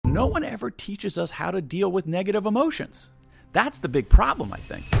No one ever teaches us how to deal with negative emotions. That's the big problem, I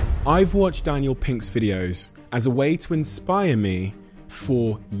think. I've watched Daniel Pink's videos as a way to inspire me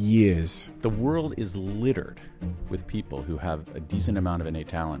for years. The world is littered with people who have a decent amount of innate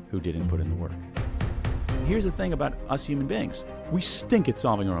talent who didn't put in the work. Here's the thing about us human beings. We stink at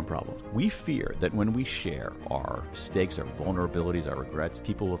solving our own problems. We fear that when we share our mistakes, our vulnerabilities, our regrets,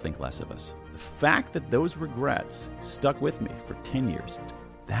 people will think less of us. The fact that those regrets stuck with me for 10 years,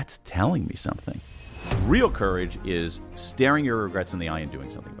 that's telling me something. Real courage is staring your regrets in the eye and doing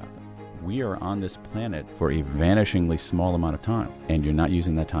something about them. We are on this planet for a vanishingly small amount of time, and you're not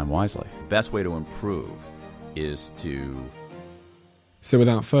using that time wisely. The best way to improve is to... So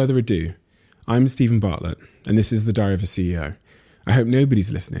without further ado, I'm Stephen Bartlett, and this is The Diary of a CEO. I hope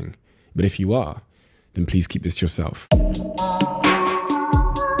nobody's listening, but if you are, then please keep this to yourself.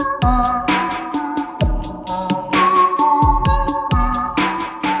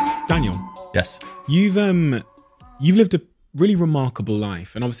 Daniel. Yes. You've lived a really remarkable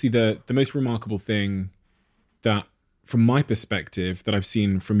life, and obviously the most remarkable thing that, from my perspective, that I've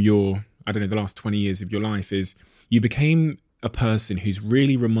seen from your, the last 20 years of your life is you became a person who's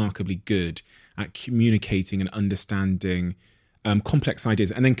really remarkably good at communicating and understanding complex ideas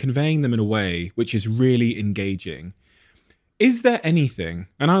and then conveying them in a way which is really engaging. Is there anything,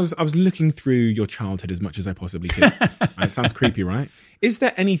 and I was looking through your childhood as much as I possibly could. It sounds creepy, right? Is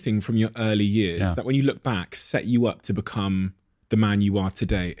there anything from your early years that when you look back set you up to become the man you are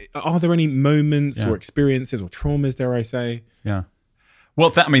today? Are there any moments or experiences or traumas, dare I say? Yeah. Well,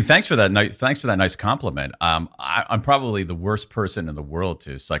 thanks for that. Thanks for that nice compliment. I'm probably the worst person in the world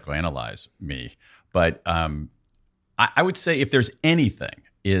to psychoanalyze me, but I would say if there's anything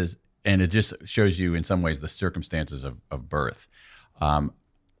and it just shows you in some ways the circumstances of birth.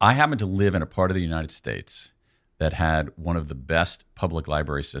 I happen to live in a part of the United States that had one of the best public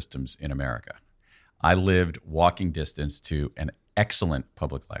library systems in America. I lived walking distance to an excellent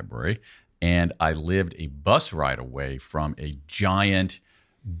public library, and I lived a bus ride away from a giant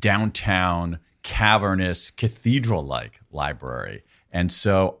downtown, cavernous, cathedral-like library. And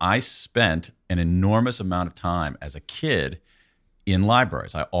so I spent an enormous amount of time as a kid in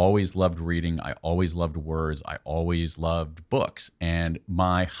libraries. I always loved reading. I always loved words. I always loved books. And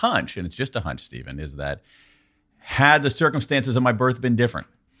my hunch, and it's just a hunch, Stephen, is that had the circumstances of my birth been different,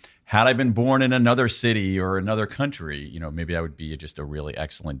 had I been born in another city or another country, maybe I would be just a really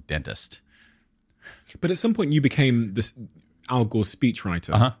excellent dentist. But at some point you became this Al Gore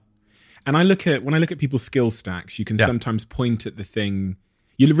speechwriter. Uh-huh. And when I look at people's skill stacks, you can sometimes point at the thing.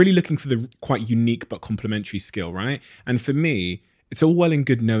 You're really looking for the quite unique but complementary skill, right? And for me, it's all well and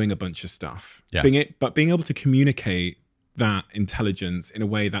good knowing a bunch of stuff, but being able to communicate that intelligence in a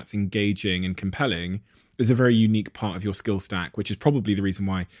way that's engaging and compelling is a very unique part of your skill stack, which is probably the reason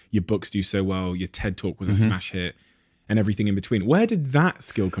why your books do so well, your TED Talk was a smash hit, and everything in between. Where did that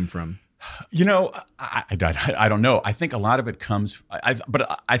skill come from? I don't know. I think a lot of it comes,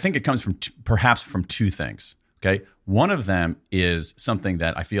 I think it comes from perhaps from two things. Okay. One of them is something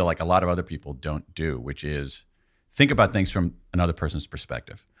that I feel like a lot of other people don't do, which is think about things from another person's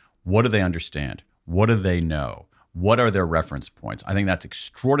perspective. What do they understand? What do they know? What are their reference points? I think that's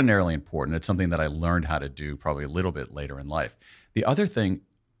extraordinarily important. It's something that I learned how to do probably a little bit later in life. The other thing,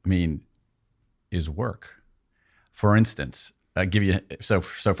 is work. For instance, so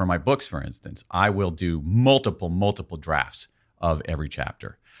for my books, for instance, I will do multiple drafts of every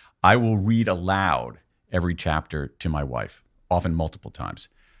chapter. I will read aloud every chapter to my wife, often multiple times.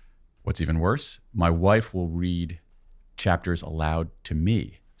 What's even worse, my wife will read chapters aloud to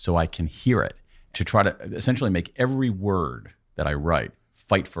me so I can hear it, to try to essentially make every word that I write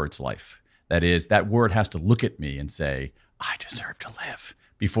fight for its life. That is, that word has to look at me and say, I deserve to live,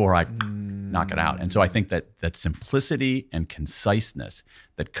 before I knock it out. And so I think that simplicity and conciseness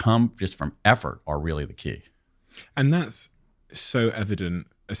that come just from effort are really the key. And that's so evident,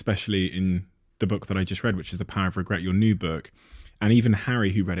 especially in the book that I just read, which is The Power of Regret, your new book. And even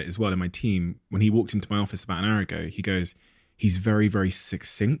Harry, who read it as well in my team, when he walked into my office about an hour ago, he goes, he's very, very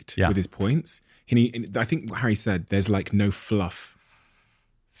succinct with his points. And I think Harry said, there's like no fluff.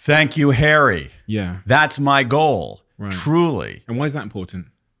 Thank you, Harry. Yeah. That's my goal, right. Truly. And why is that important?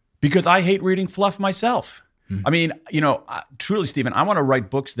 Because I hate reading fluff myself. Truly, Stephen, I want to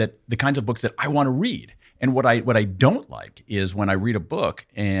write books the kinds of books that I want to read. And what I don't like is when I read a book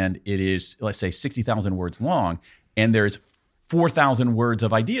and it is, let's say, 60,000 words long, and there's 4,000 words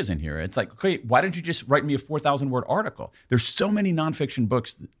of ideas in here. It's like, okay, why don't you just write me a 4,000 word article? There's so many nonfiction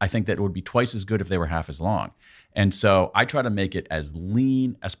books, I think, that would be twice as good if they were half as long. And so I try to make it as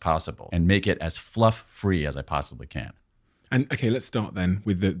lean as possible and make it as fluff free as I possibly can. And okay, let's start then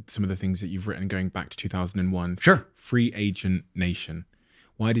with some of the things that you've written going back to 2001. Sure. Free Agent Nation.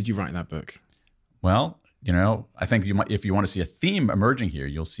 Why did you write that book? Well, I think if you want to see a theme emerging here,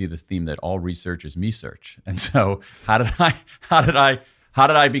 you'll see the theme that all research is me search. And so how did I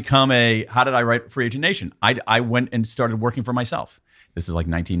write Free Agent Nation? I went and started working for myself. This is like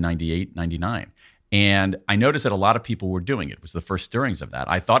 1998, 99. And I noticed that a lot of people were doing it. It was the first stirrings of that.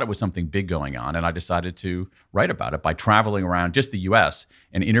 I thought it was something big going on, and I decided to write about it by traveling around just the U.S.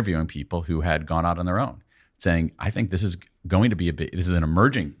 and interviewing people who had gone out on their own, saying, I think this is going to be this is an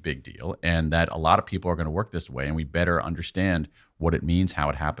emerging big deal, and that a lot of people are going to work this way, and we better understand what it means, how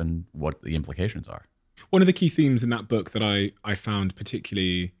it happened, what the implications are. One of the key themes in that book that I found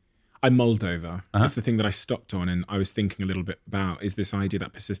particularly, I mulled over. That's the thing that I stopped on, and I was thinking a little bit about, is this idea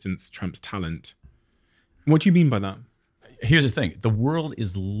that persistence trumps talent. What do you mean by that? Here's the thing. The world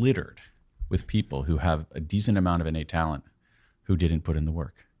is littered with people who have a decent amount of innate talent who didn't put in the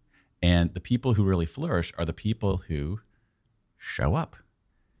work. And the people who really flourish are the people who show up.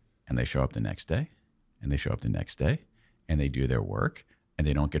 And they show up the next day, and they show up the next day, and they do their work, and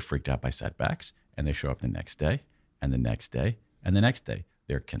they don't get freaked out by setbacks, and they show up the next day, and the next day, and the next day.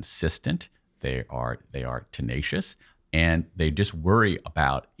 They're consistent, they are tenacious, and they just worry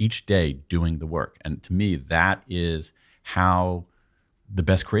about each day doing the work. And to me, that is how the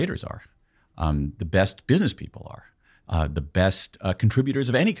best creators are, the best business people are, the best contributors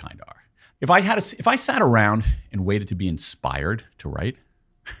of any kind are. If I sat around and waited to be inspired to write,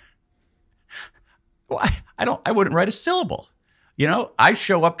 well, I wouldn't write a syllable. I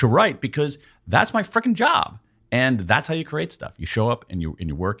show up to write because that's my freaking job. And that's how you create stuff. You show up and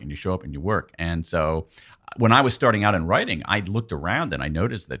you work, and you show up and you work. And so when I was starting out in writing, I looked around and I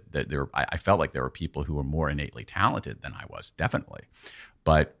noticed that I felt like there were people who were more innately talented than I was, definitely.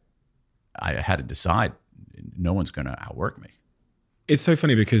 But I had to decide, no one's going to outwork me. It's so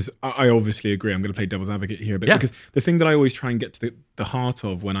funny because I obviously agree. I'm going to play devil's advocate here, but because the thing that I always try and get to the heart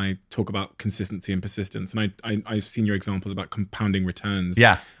of when I talk about consistency and persistence, and I've seen your examples about compounding returns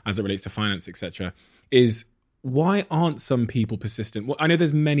as it relates to finance, etc., is why aren't some people persistent? Well, I know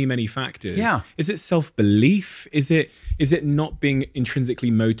there's many, many factors. Yeah. Is it self-belief? Is it not being intrinsically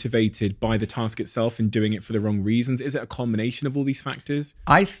motivated by the task itself and doing it for the wrong reasons? Is it a combination of all these factors?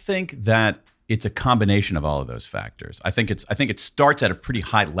 I think that it's a combination of all of those factors. I think it starts at a pretty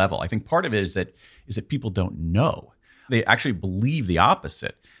high level. I think part of it is that people don't know. They actually believe the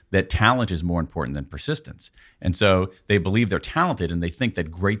opposite, that talent is more important than persistence. And so they believe they're talented, and they think that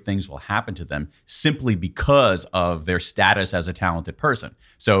great things will happen to them simply because of their status as a talented person.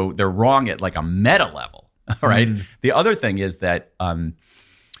 So they're wrong at like a meta level, all right? The other thing is that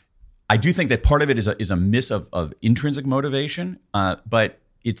I do think that part of it is a miss of intrinsic motivation, but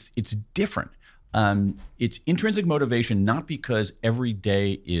it's different. It's intrinsic motivation not because every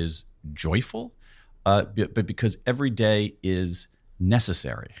day is joyful, but because every day is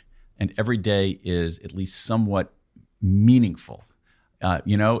necessary, and every day is at least somewhat meaningful,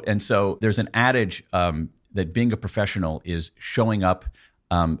 And so there's an adage that being a professional is showing up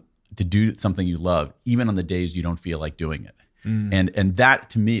to do something you love, even on the days you don't feel like doing it. And that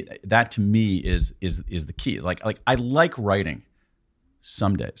to me is the key. Like I like writing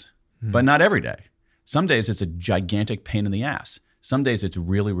some days, but not every day. Some days it's a gigantic pain in the ass. Some days it's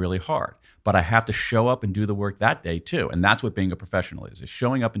really, really hard. But I have to show up and do the work that day too. And that's what being a professional is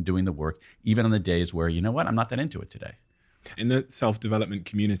showing up and doing the work, even on the days where, you know what, I'm not that into it today. In the self-development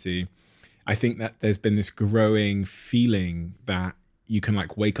community, I think that there's been this growing feeling that you can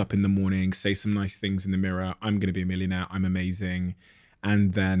like wake up in the morning, say some nice things in the mirror, I'm going to be a millionaire, I'm amazing.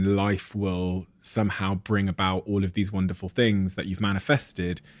 And then life will somehow bring about all of these wonderful things that you've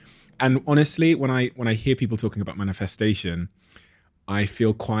manifested. And honestly, when I hear people talking about manifestation, I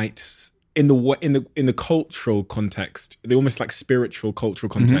feel quite in the cultural context, the almost like spiritual cultural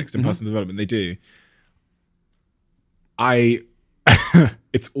context and personal development they do.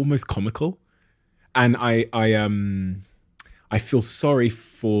 It's almost comical, and I feel sorry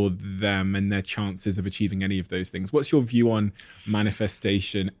for them and their chances of achieving any of those things. What's your view on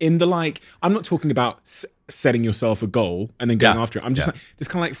manifestation? I'm not talking about setting yourself a goal and then going after it. I'm just like this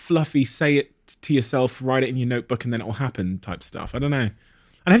kind of like fluffy, say it to yourself, write it in your notebook, and then it'll happen type stuff. I don't know.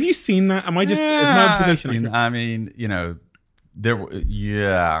 And have you seen that? Am I just, is my observation? I'm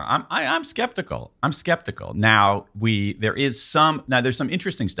skeptical. Now there's some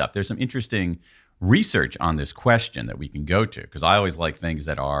interesting stuff. There's some interesting research on this question that we can go to, because I always like things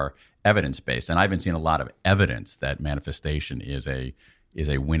that are evidence-based, and I haven't seen a lot of evidence that manifestation is a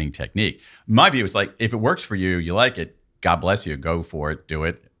winning technique. My view is like, if it works for you, you like it, God bless you, go for it, do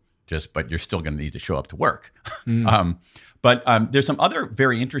it. But you're still going to need to show up to work. But there's some other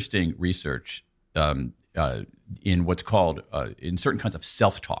very interesting research in what's called in certain kinds of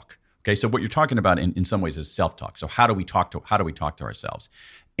self-talk. Okay, so what you're talking about in some ways is self-talk. So how do we talk to ourselves?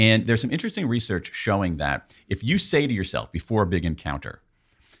 And there's some interesting research showing that if you say to yourself before a big encounter,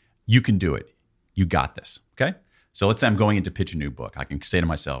 you can do it, you got this. Okay, so let's say I'm going in to pitch a new book. I can say to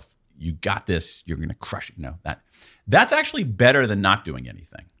myself, you got this, you're going to crush it. That's actually better than not doing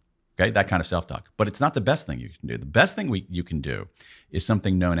anything. Okay, that kind of self-talk. But it's not the best thing you can do. The best thing you can do is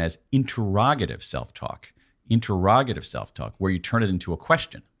something known as interrogative self-talk. Interrogative self-talk, where you turn it into a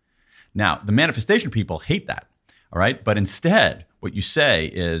question. Now, the manifestation people hate that, all right? But instead, what you say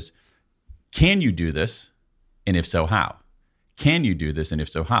is, can you do this? And if so, how? Can you do this? And if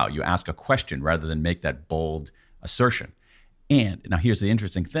so, how? You ask a question rather than make that bold assertion. And now here's the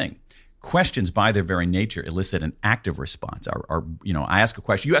interesting thing. Questions, by their very nature, elicit an active response. I ask a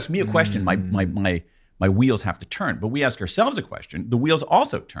question. You ask me a question, my wheels have to turn. But we ask ourselves a question, the wheels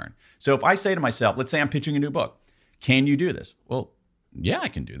also turn. So if I say to myself, let's say I'm pitching a new book, can you do this? Well, yeah, I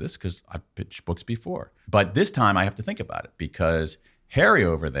can do this because I've pitched books before. But this time I have to think about it because Harry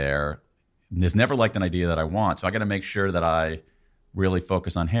over there has never liked an idea that I want. So I got to make sure that I really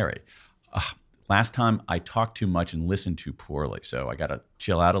focus on Harry. Last time I talked too much and listened too poorly. So I got to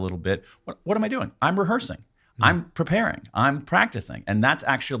chill out a little bit. What am I doing? I'm rehearsing. I'm preparing. I'm practicing. And that's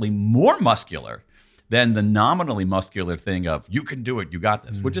actually more muscular than the nominally muscular thing of you can do it, you got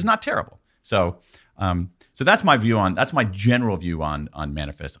this, which is not terrible. So that's my view that's my general view on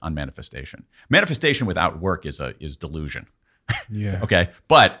manifestation. Manifestation without work is delusion. Yeah. Okay.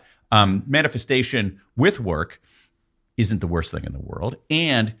 But manifestation with work isn't the worst thing in the world.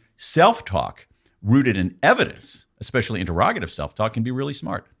 And self-talk rooted in evidence, especially interrogative self-talk, can be really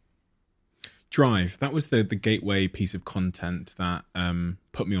smart. Drive. That was the gateway piece of content that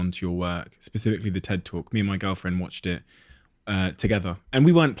put me onto your work, specifically the TED Talk. Me and my girlfriend watched it together. And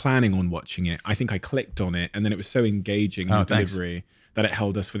we weren't planning on watching it. I think I clicked on it, and then it was so engaging in the delivery that it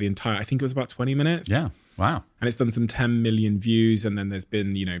held us for the entire, I think it was about 20 minutes. Yeah. Wow. And it's done some 10 million views. And then there's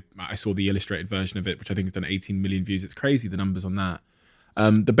been, I saw the illustrated version of it, which I think has done 18 million views. It's crazy, the numbers on that.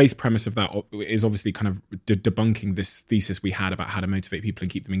 The base premise of that is obviously kind of debunking this thesis we had about how to motivate people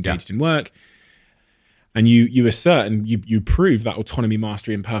and keep them engaged in work. And you assert and you prove that autonomy,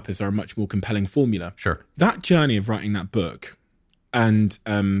 mastery, and purpose are a much more compelling formula. Sure. That journey of writing that book and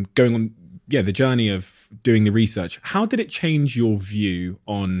going on, the journey of doing the research, how did it change your view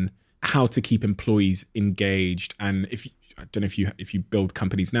on how to keep employees engaged? And I don't know if you build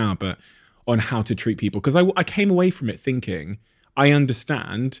companies now, but on how to treat people? Because I came away from it thinking, I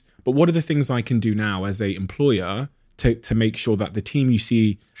understand, but what are the things I can do now as a employer to make sure that the team you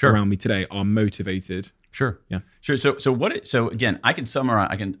see around me today are motivated? Sure. Yeah. Sure. So again, I can summarize.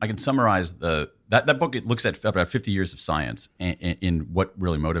 I can summarize that book. It looks at about 50 years of science in what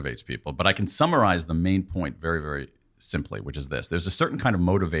really motivates people. But I can summarize the main point very, very simply, which is this: there's a certain kind of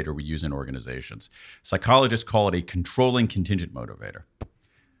motivator we use in organizations. Psychologists call it a controlling contingent motivator.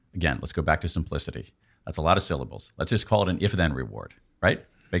 Again, let's go back to simplicity. That's a lot of syllables. Let's just call it an if-then reward. Right?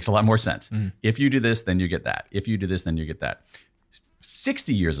 Makes a lot more sense. If you do this, then you get that. If you do this, then you get that.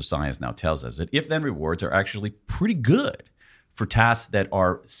 60 years of science now tells us that if-then rewards are actually pretty good for tasks that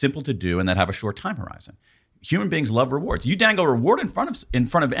are simple to do and that have a short time horizon. Human beings love rewards. You dangle a reward in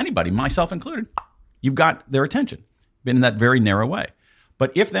front of anybody, myself included, you've got their attention, been in that very narrow way.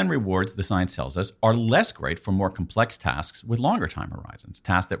 But if-then rewards, the science tells us, are less great for more complex tasks with longer time horizons,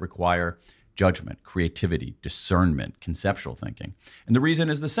 tasks that require judgment, creativity, discernment, conceptual thinking. And the reason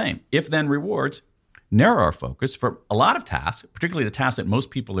is the same. If-then rewards narrow our focus for a lot of tasks, particularly the tasks that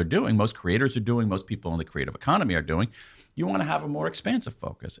most people are doing, most creators are doing, most people in the creative economy are doing. You want to have a more expansive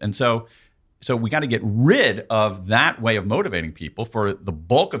focus. And so we got to get rid of that way of motivating people for the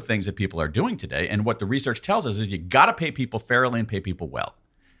bulk of things that people are doing today. And what the research tells us is you got to pay people fairly and pay people well.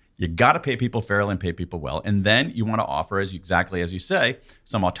 You got to pay people fairly and pay people well. And then you want to offer, exactly as you say,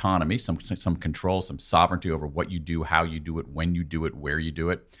 some autonomy, some control, some sovereignty over what you do, how you do it, when you do it, where you do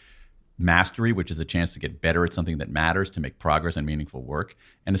it. Mastery, which is a chance to get better at something that matters, to make progress and meaningful work,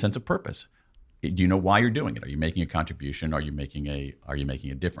 and a sense of purpose. Do you know why you're doing it? Are you making a contribution? Are you making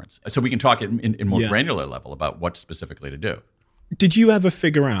a difference? So we can talk in more granular level about what specifically to do. Did you ever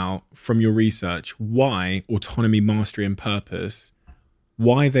figure out from your research why autonomy, mastery, and purpose,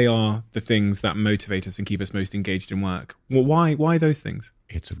 why they are the things that motivate us and keep us most engaged in work? Well, why those things?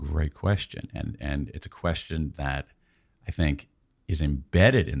 It's a great question, and it's a question that I think is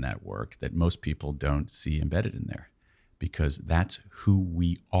embedded in that work that most people don't see embedded in there, because that's who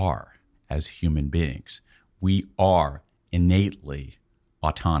we are as human beings. We are innately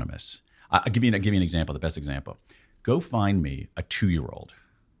autonomous. I'll give you an example, the best example. go find me a 2-year-old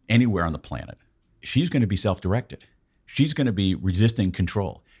anywhere on the planet. She's going to be self-directed. She's going to be resisting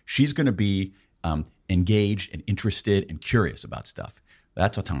control. She's going to be engaged and interested and curious about stuff.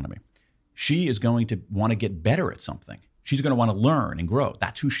 That's autonomy. She is going to want to get better at something. She's going to want to learn and grow.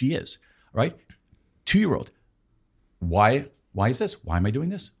 That's who she is, right? 2-year-old. Why is this? Why am I doing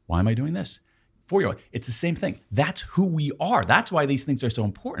this? Why am I doing this? 4-year-old. It's the same thing. That's who we are. That's why these things are so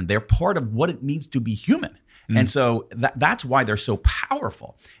important. They're part of what it means to be human. And so that's why they're so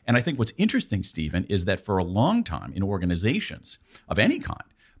powerful. And I think what's interesting, Stephen, is that for a long time in organizations of any kind,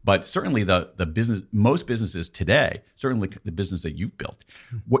 but certainly the business, most businesses today, certainly the business that you've built,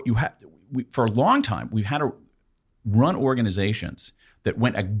 for a long time, we've had to run organizations that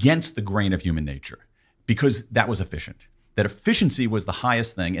went against the grain of human nature because that was efficient. That efficiency was the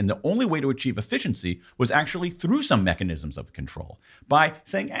highest thing, and the only way to achieve efficiency was actually through some mechanisms of control. By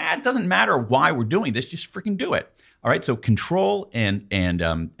saying, it doesn't matter why we're doing this, just freaking do it. All right, so control and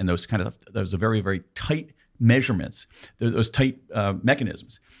those very, very tight measurements, those tight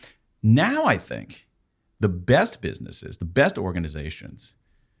mechanisms. Now I think the best businesses, the best organizations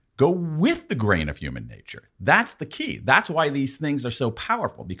go with the grain of human nature. That's the key. That's why these things are so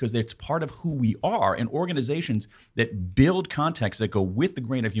powerful, because it's part of who we are. And organizations that build contexts that go with the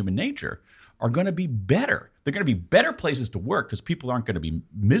grain of human nature are going to be better. They're going to be better places to work because people aren't going to be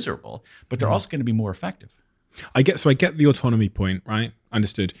miserable, but they're also going to be more effective. I get the autonomy point, right?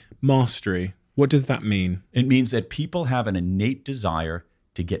 Understood. Mastery. What does that mean? It means that people have an innate desire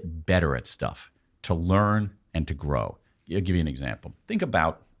to get better at stuff, to learn and to grow. I'll give you an example. Think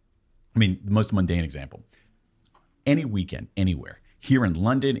about, the most mundane example. Any weekend, anywhere, here in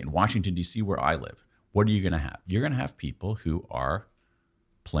London, in Washington, D.C., where I live, what are you going to have? You're going to have people who are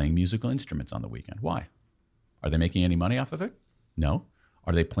playing musical instruments on the weekend. Why? Are they making any money off of it? No.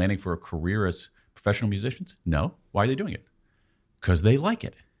 Are they planning for a career as professional musicians? No. Why are they doing it? Because they like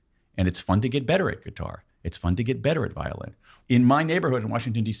it. And it's fun to get better at guitar. It's fun to get better at violin. In my neighborhood in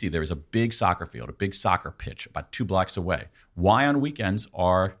Washington, D.C., there is a big soccer field, a big soccer pitch about 2 blocks away. Why on weekends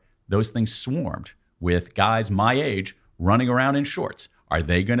are those things swarmed with guys my age running around in shorts? Are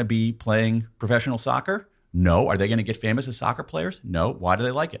they going to be playing professional soccer? No. Are they going to get famous as soccer players? No. Why do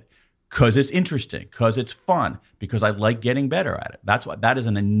they like it? Because it's interesting, because it's fun, because I like getting better at it. That is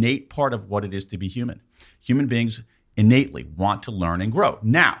an innate part of what it is to be human. Human beings innately want to learn and grow.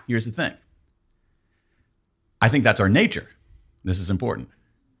 Now, here's the thing. I think that's our nature. This is important.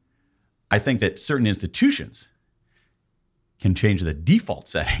 I think that certain institutions can change the default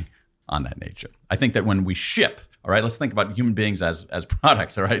setting on that nature. I think that when we ship, all right, let's think about human beings as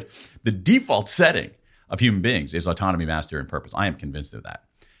products, all right? The default setting of human beings is autonomy, mastery, and purpose. I am convinced of that.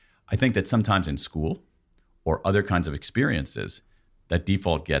 I think that sometimes in school or other kinds of experiences, that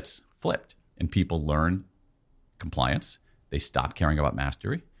default gets flipped and people learn compliance. They stop caring about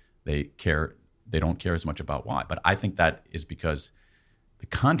mastery. They don't care as much about why. But I think that is because the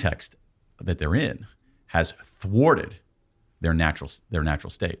context that they're in has thwarted their natural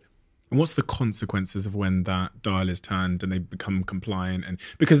state. And what's the consequences of when that dial is turned and they become compliant? And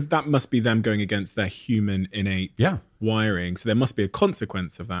because that must be them going against their human innate wiring. So there must be a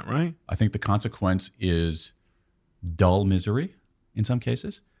consequence of that, right? I think the consequence is dull misery in some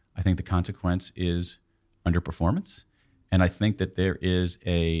cases. I think the consequence is underperformance. And I think that there is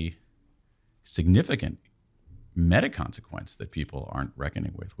a significant meta consequence that people aren't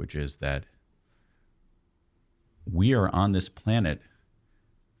reckoning with, which is that we are on this planet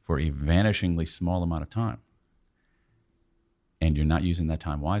for a vanishingly small amount of time. And you're not using that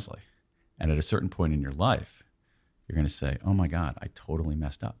time wisely. And at a certain point in your life, you're going to say, oh my God, I totally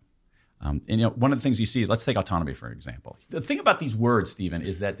messed up. And one of the things you see, let's take autonomy for example. The thing about these words, Stephen,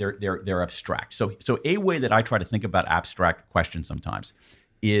 is that they're abstract. So a way that I try to think about abstract questions sometimes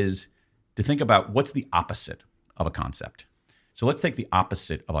is to think about what's the opposite of a concept. So let's take the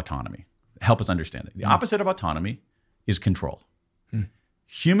opposite of autonomy. Help us understand it. The opposite of autonomy is control.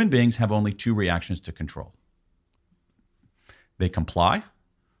 Human beings have only 2 reactions to control. They comply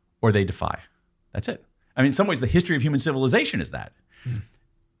or they defy. That's it. In some ways, the history of human civilization is that.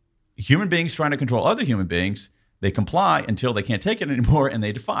 Human beings trying to control other human beings, they comply until they can't take it anymore and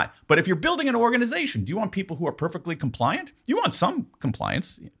they defy. But if you're building an organization, do you want people who are perfectly compliant? You want some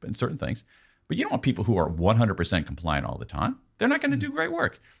compliance in certain things, but you don't want people who are 100% compliant all the time. They're not going to do great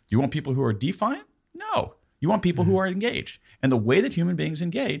work. You want people who are defiant? No. You want people who are engaged. And the way that human beings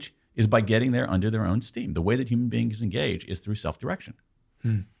engage is by getting there under their own steam. The way that human beings engage is through self-direction.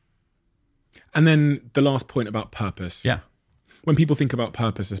 And then the last point about purpose. Yeah. when people think about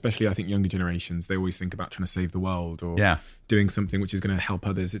purpose, especially I think younger generations, they always think about trying to save the world or doing something which is going to help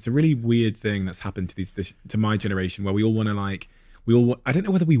others. It's a really weird thing that's happened to my generation, where we all want to I don't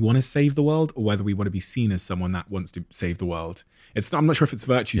know whether we want to save the world or whether we want to be seen as someone that wants to save the world. I'm not sure if it's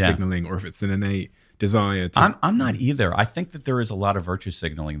virtue signaling or if it's an innate desire to. I'm not either. I think that there is a lot of virtue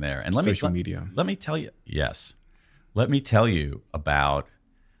signaling there. And social media. Let me tell you, yes. Let me tell you about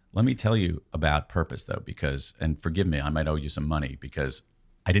purpose, though, because, and forgive me, I might owe you some money because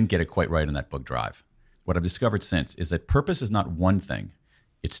I didn't get it quite right in that book drive. What I've discovered since is that purpose is not one thing,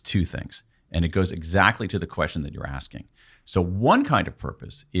 it's two things. And it goes exactly to the question that you're asking. So one kind of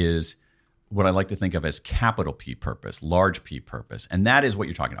purpose is what I like to think of as capital P purpose, large P purpose. And that is what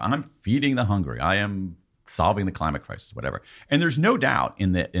you're talking about. I'm feeding the hungry. I am solving the climate crisis, whatever. And there's no doubt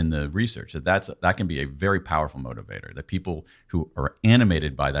in the research that can be a very powerful motivator, that people who are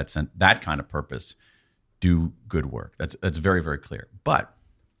animated by that kind of purpose do good work. That's very, very clear. But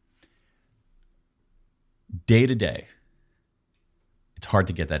day to day, it's hard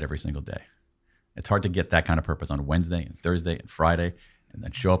to get that every single day. It's hard to get that kind of purpose on Wednesday and Thursday and Friday and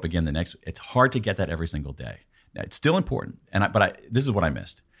then show up again the next. It's hard to get that every single day. Now, it's still important, but this is what I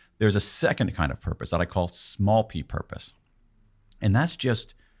missed. There's a second kind of purpose that I call small p purpose. And that's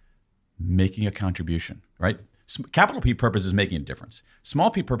just making a contribution, right? Capital P purpose is making a difference.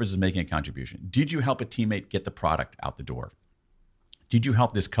 Small p purpose is making a contribution. Did you help a teammate get the product out the door? Did you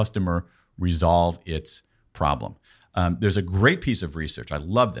help this customer resolve its problem? There's a great piece of research, I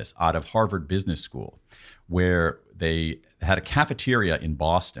love this, out of Harvard Business School, where they had a cafeteria in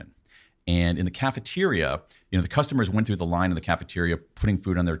Boston. And in the cafeteria, the customers went through the line in the cafeteria, putting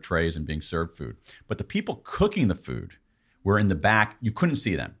food on their trays and being served food. But the people cooking the food were in the back. You couldn't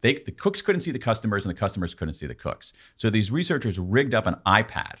see them. The cooks couldn't see the customers, and the customers couldn't see the cooks. So these researchers rigged up an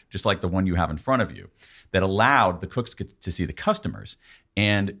iPad, just like the one you have in front of you, that allowed the cooks to see the customers.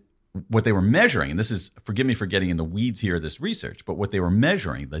 And what they were measuring, and this is, forgive me for getting in the weeds here of this research, but what they were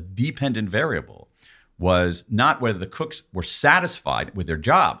measuring, the dependent variable, was not whether the cooks were satisfied with their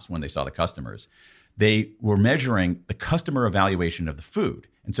jobs when they saw the customers. They were measuring the customer evaluation of the food.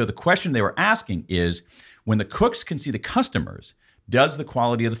 And so the question they were asking is, when the cooks can see the customers, does the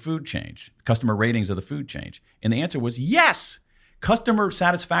quality of the food change? Customer ratings of the food change? And the answer was yes. Customer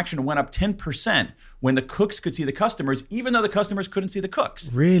satisfaction went up 10% when the cooks could see the customers, even though the customers couldn't see the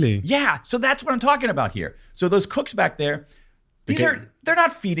cooks. Really? Yeah. So that's what I'm talking about here. So those cooks back there, they're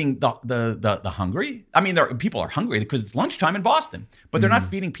not feeding the hungry. I mean, people are hungry because it's lunchtime in Boston, but they're not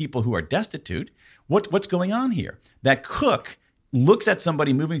feeding people who are destitute. What's going on here? That cook looks at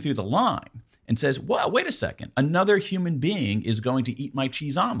somebody moving through the line and says, well, wait a second. Another human being is going to eat my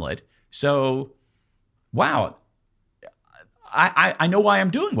cheese omelet. So, wow, I know why I'm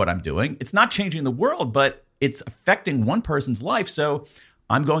doing what I'm doing. It's not changing the world, but it's affecting one person's life. So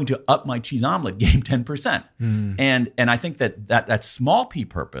I'm going to up my cheese omelet game 10%. And I think that small p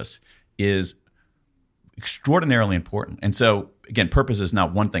purpose is extraordinarily important. And so, again, purpose is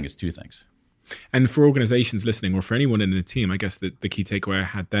not one thing, it's two things. And for organizations listening, or for anyone in a team, I guess the key takeaway I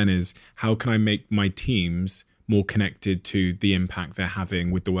had then is, how can I make my teams more connected to the impact they're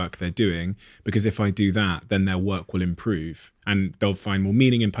having with the work they're doing? Because if I do that, then their work will improve and they'll find more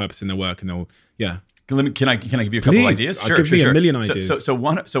meaning and purpose in their work, and they'll, Can I give you a couple of ideas? Sure, give me a million ideas. So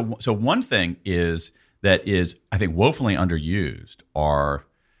one thing is I think woefully underused are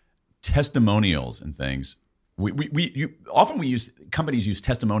testimonials and things. Companies use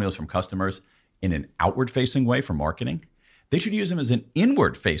testimonials from customers in an outward-facing way for marketing. They should use them as an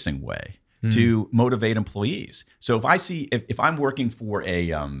inward-facing way to motivate employees. So if I'm working for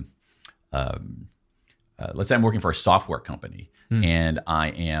let's say I'm working for a software company and I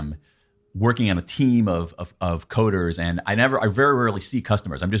am working on a team of coders, and I very rarely see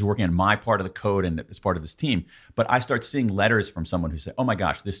customers. I'm just working on my part of the code and as part of this team. But I start seeing letters from someone who said, "Oh my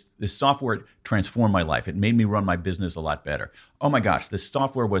gosh, this software transformed my life. It made me run my business a lot better. Oh my gosh, this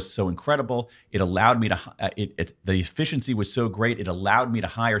software was so incredible. It allowed me to the efficiency was so great. It allowed me to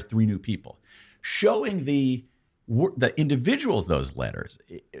hire 3 new people." Showing the individuals those letters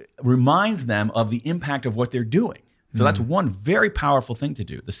reminds them of the impact of what they're doing. So that's one very powerful thing to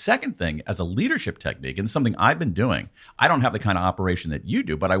do. The second thing, as a leadership technique, and something I've been doing, I don't have the kind of operation that you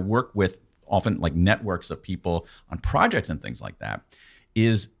do, but I work with often like networks of people on projects and things like that,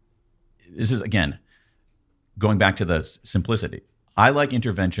 this is, again, going back to the simplicity. I like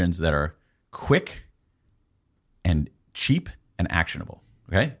interventions that are quick and cheap and actionable,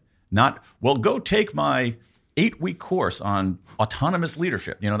 okay? Not, well, go take my 8-week course on autonomous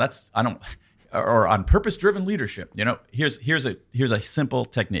leadership. Or on purpose-driven leadership. Here's a simple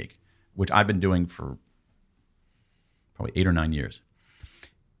technique, which I've been doing for probably 8 or 9 years.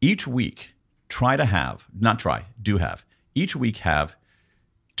 Each week, each week have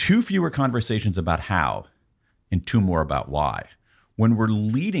 2 fewer conversations about how and 2 more about why. When we're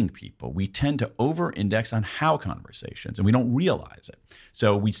leading people, we tend to over-index on how conversations, and we don't realize it.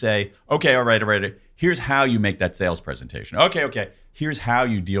 So we say, okay, all right, here's how you make that sales presentation. Okay, here's how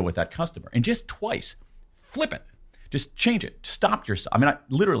you deal with that customer. And just twice, flip it. Just change it. Stop yourself.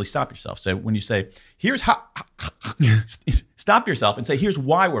 Literally stop yourself. So when you say, here's how, stop yourself and say, here's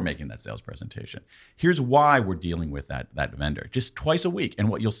why we're making that sales presentation. Here's why we're dealing with that vendor. Just twice a week. And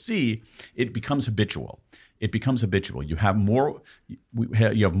what you'll see, it becomes habitual. You have more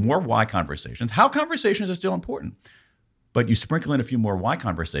why conversations. How conversations are still important. But you sprinkle in a few more why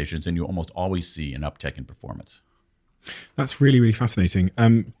conversations and you almost always see an uptick in performance. That's really, really fascinating.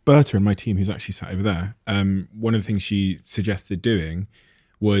 Berta and my team, who's actually sat over there, one of the things she suggested doing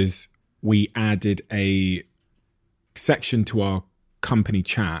was we added a section to our company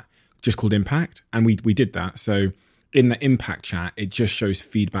chat just called Impact. And we did that. So in the Impact chat, it just shows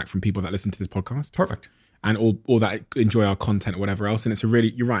feedback from people that listen to this podcast. Perfect. And or that enjoy our content or whatever else. And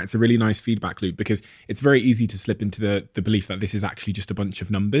you're right, it's a really nice feedback loop because it's very easy to slip into the belief that this is actually just a bunch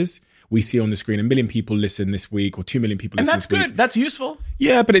of numbers. We see on the screen 1 million people listen this week or 2 million people listen this week. And that's good, that's useful.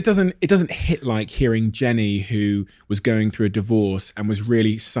 Yeah, but it doesn't hit like hearing Jenny, who was going through a divorce and was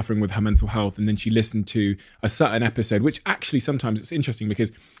really suffering with her mental health. And then she listened to a certain episode, which actually sometimes it's interesting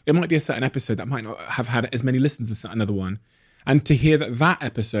because it might be a certain episode that might not have had as many listens as another one. And to hear that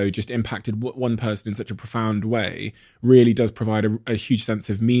episode just impacted one person in such a profound way really does provide a huge sense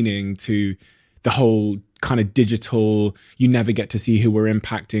of meaning to the whole kind of digital, you never get to see who we're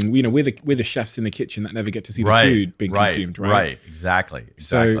impacting. You know, we're the chefs in the kitchen that never get to see the food being consumed, right? Right, exactly.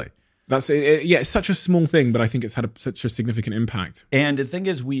 So that's it's such a small thing, but I think it's had such a significant impact. And the thing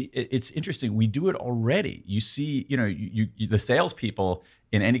is, it's interesting. We do it already. You see, the salespeople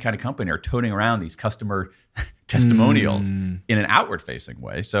in any kind of company are toting around these customer testimonials in an outward-facing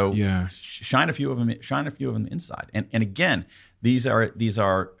way. So shine a few of them inside. And again, these are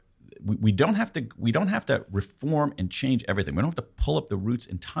we don't have to reform and change everything. We don't have to pull up the roots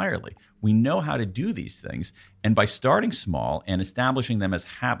entirely. We know how to do these things, and by starting small and establishing them as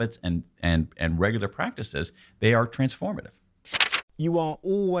habits and regular practices, they are transformative. You are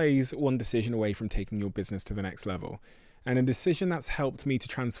always one decision away from taking your business to the next level. And a decision that's helped me to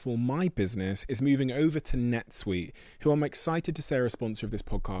transform my business is moving over to NetSuite, who I'm excited to say are a sponsor of this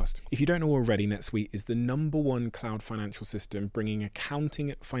podcast. If you don't know already, NetSuite is the #1 cloud financial system, bringing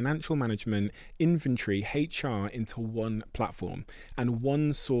accounting, financial management, inventory, HR into one platform and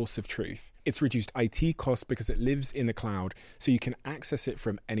one source of truth. It's reduced IT costs because it lives in the cloud, so you can access it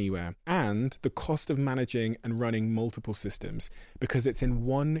from anywhere. And the cost of managing and running multiple systems because it's in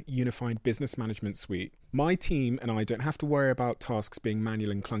one unified business management suite. My team and I don't have to worry about tasks being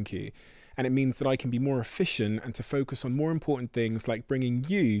manual and clunky. And it means that I can be more efficient and to focus on more important things like bringing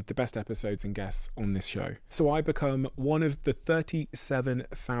you the best episodes and guests on this show. So I become one of the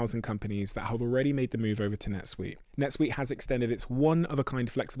 37,000 companies that have already made the move over to NetSuite. NetSuite has extended its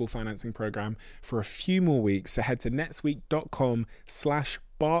one-of-a-kind flexible financing program for a few more weeks. So head to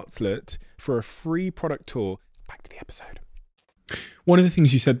netsuite.com/Bartlett for a free product tour. Back to the episode. One of the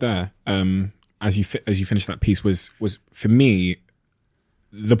things you said there, as you finished that piece, was for me,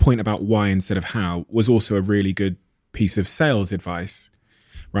 the point about why instead of how was also a really good piece of sales advice,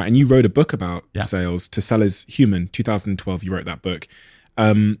 right? And you wrote a book about sales, To Sell Is Human, 2012, you wrote that book.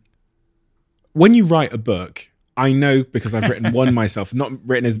 When you write a book, I know because I've written one myself, not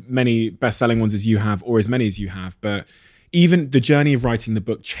written as many best-selling ones as you have or as many as you have, but even the journey of writing the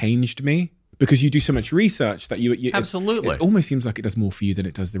book changed me because you do so much research that you Absolutely. It almost seems like it does more for you than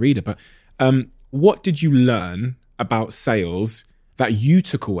it does the reader. But what did you learn about sales that you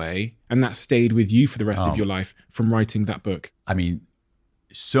took away and that stayed with you for the rest of your life from writing that book? I mean,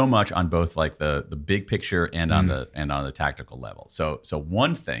 so much on both like the big picture and on the tactical level. So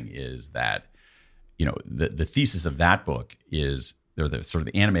one thing is that, the thesis of that book is, or the sort of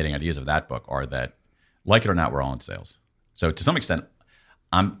the animating ideas of that book are that, like it or not, we're all in sales. So to some extent,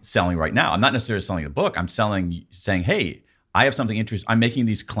 I'm selling right now. I'm not necessarily selling the book. I'm saying, hey, I have something interesting. I'm making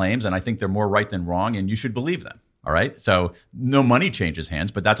these claims and I think they're more right than wrong and you should believe them. All right. So no money changes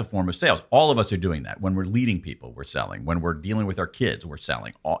hands, but that's a form of sales. All of us are doing that. When we're leading people, we're selling. When we're dealing with our kids, we're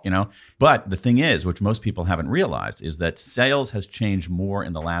selling. But the thing is, which most people haven't realized, is that sales has changed more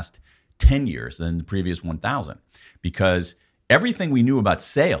in the last 10 years than the previous 1,000, because everything we knew about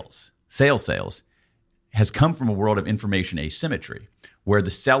sales has come from a world of information asymmetry, where the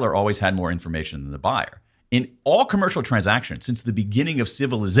seller always had more information than the buyer. In all commercial transactions since the beginning of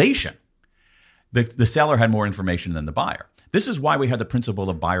civilization, the seller had more information than the buyer. This is why we have the principle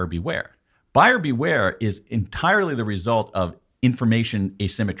of buyer beware. Buyer beware is entirely the result of information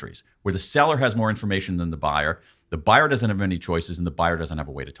asymmetries, where the seller has more information than the buyer doesn't have any choices, and the buyer doesn't have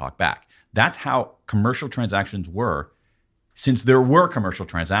a way to talk back. That's how commercial transactions were since there were commercial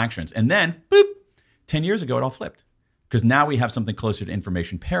transactions. And then, boop, 10 years ago, it all flipped because now we have something closer to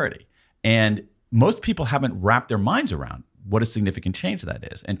information parity. And most people haven't wrapped their minds around what a significant change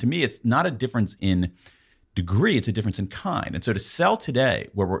that is. And to me, it's not a difference in degree, it's a difference in kind. And so to sell today,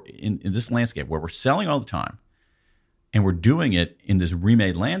 where we're in this landscape, where we're selling all the time, and we're doing it in this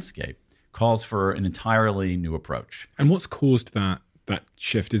remade landscape, calls for an entirely new approach. And what's caused that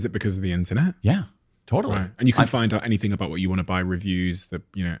shift? Is it because of the internet? Yeah, totally. Right. And you can find out anything about what you want to buy, reviews,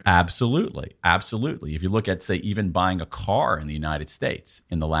 Absolutely. If you look at, say, even buying a car in the United States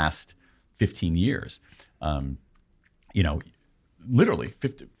in the last 15 years, literally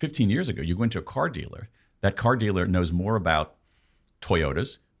 15 years ago, you go into a car dealer, that car dealer knows more about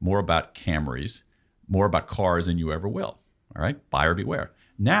Toyotas, more about Camrys, more about cars than you ever will. All right? Buyer beware.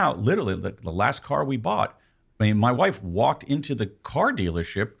 Now, literally, the last car we bought, my wife walked into the car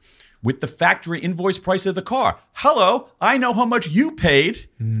dealership with the factory invoice price of the car. Hello, I know how much you paid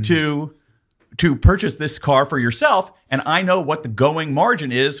to purchase this car for yourself, and I know what the going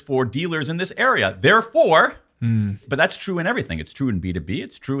margin is for dealers in this area. Therefore, but that's true in everything. It's true in B2B.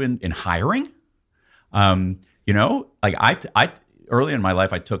 It's true in hiring. I early in my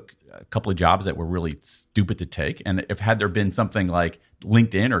life, I took a couple of jobs that were really stupid to take. And if had there been something like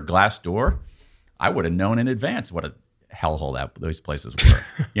LinkedIn or Glassdoor, I would have known in advance what a hellhole those places were,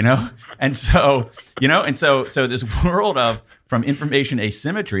 And so this world of from information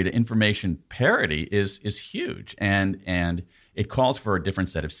asymmetry to information parity is huge. And it calls for a different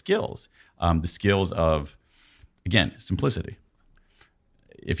set of skills. The skills of, again, simplicity.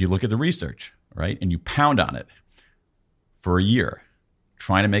 If you look at the research, right, and you pound on it for a year,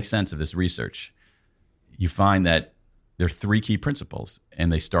 trying to make sense of this research, you find that there are three key principles,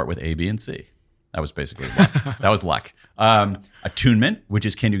 and they start with A, B, and C. That was basically luck. That was luck. Attunement, which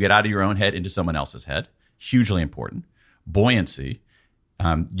is can you get out of your own head into someone else's head? Hugely important. Buoyancy.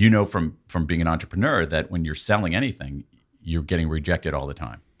 From being an entrepreneur that when you're selling anything, you're getting rejected all the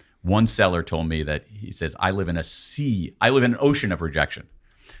time. One seller told me that he says, I live in an ocean of rejection.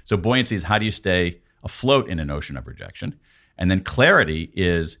 So buoyancy is how do you stay afloat in an ocean of rejection? And then clarity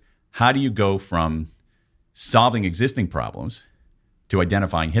is how do you go from solving existing problems to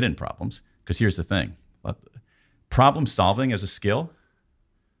identifying hidden problems? Because here's the thing, problem solving as a skill,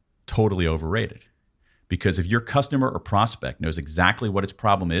 totally overrated. Because if your customer or prospect knows exactly what its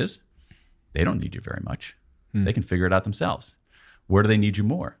problem is, they don't need you very much. They can figure it out themselves. Where do they need you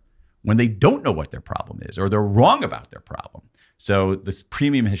more? When they don't know what their problem is or they're wrong about their problem. So this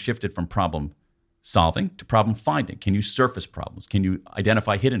premium has shifted from problem solving to problem finding. Can you surface problems? Can you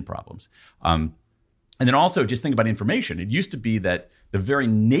identify hidden problems? And then also just think about information. It used to be that the very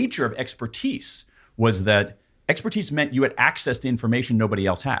nature of expertise was that expertise meant you had access to information nobody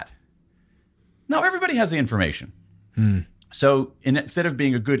else had. Now everybody has the information. So instead of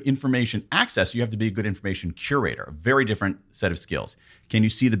being a good information access, you have to be a good information curator, a very different set of skills. Can you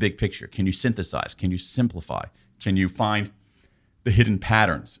see the big picture? Can you synthesize? Can you simplify? Can you find the hidden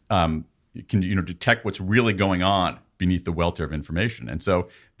patterns? Can you detect what's really going on beneath the welter of information? And so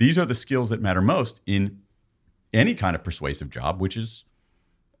these are the skills that matter most in any kind of persuasive job, which is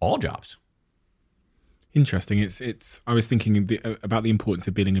all jobs. Interesting. It's. I was thinking about the importance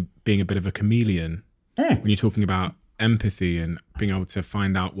of being a bit of a chameleon when you're talking about empathy and being able to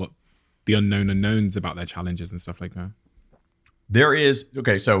find out what the unknown unknowns about their challenges and stuff like that. There is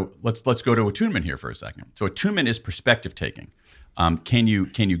so let's go to attunement here for a second. So attunement is perspective taking. Can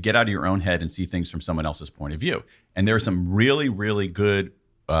you get out of your own head and see things from someone else's point of view? And there's some really, really good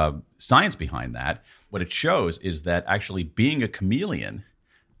science behind that. What it shows is that actually being a chameleon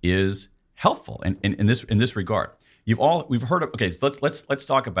is helpful in this regard. We've heard of so let's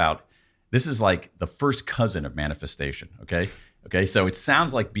talk about this is like the first cousin of manifestation. Okay, so it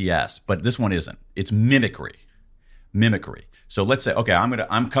sounds like BS, but this one isn't. It's mimicry. So let's say, okay,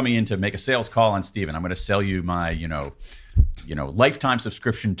 I'm coming in to make a sales call on Steven. I'm going to sell you my lifetime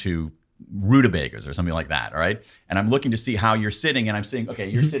subscription to rutabagas or something like that. All right, and I'm looking to see how you're sitting, and I'm saying, okay,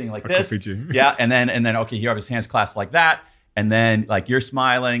 you're sitting like this, yeah, and then okay, you have his hands clasped like that, and then like you're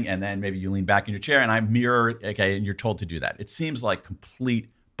smiling, and then maybe you lean back in your chair, and I mirror, okay, and you're told to do that. It seems like complete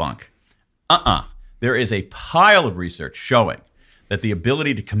bunk. There is a pile of research showing that the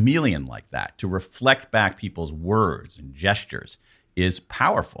ability to chameleon like that, to reflect back people's words and gestures, is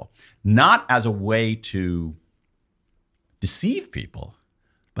powerful. Not as a way to deceive people,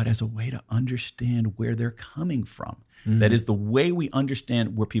 but as a way to understand where they're coming from. That is, the way we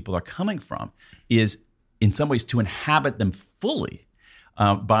understand where people are coming from is in some ways to inhabit them fully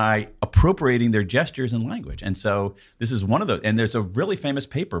by appropriating their gestures and language. And so this is one of those. And there's a really famous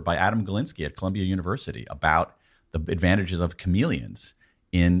paper by Adam Galinsky at Columbia University about the advantages of chameleons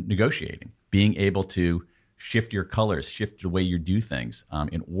in negotiating, being able to shift your colors, shift the way you do things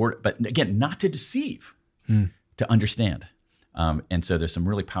in order, but again, not to deceive, to understand. And so there's some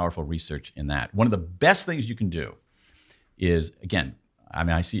really powerful research in that. One of the best things you can do is, again,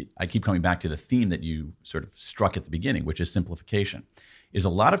 I keep coming back to the theme that you sort of struck at the beginning, which is simplification, is a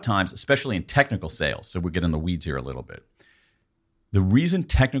lot of times, especially in technical sales, so we'll get in the weeds here a little bit, the reason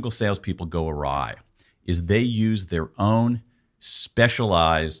technical salespeople go awry is they use their own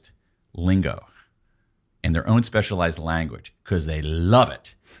specialized lingo and their own specialized language because they love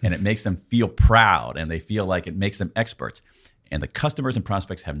it and it makes them feel proud and they feel like it makes them experts. And the customers and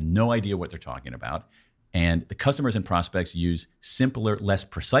prospects have no idea what they're talking about. And the customers and prospects use simpler, less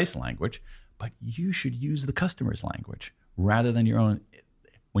precise language, but you should use the customer's language rather than your own.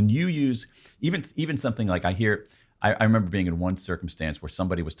 When you use even something like I remember being in one circumstance where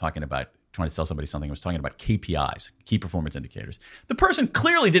somebody was trying to sell somebody something, was talking about KPIs, key performance indicators. The person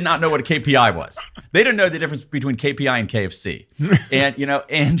clearly did not know what a KPI was. They didn't know the difference between KPI and KFC.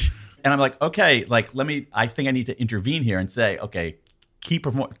 And I'm like, okay, I think I need to intervene here and say, okay,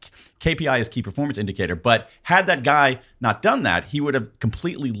 KPI is key performance indicator. But had that guy not done that, he would have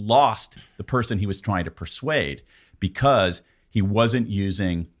completely lost the person he was trying to persuade because he wasn't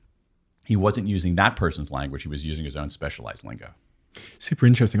using that person's language. He was using his own specialized lingo. Super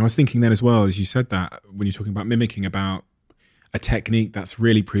interesting. I was thinking then as well, as you said that, when you're talking about mimicking, about a technique that's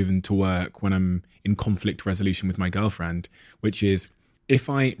really proven to work when I'm in conflict resolution with my girlfriend, which is if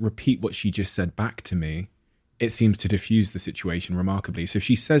I repeat what she just said back to me, it seems to diffuse the situation remarkably. So if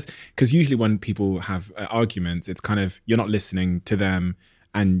she says, because usually when people have arguments, it's kind of, you're not listening to them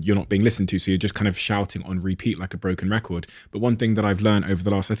and you're not being listened to. So you're just kind of shouting on repeat like a broken record. But one thing that I've learned over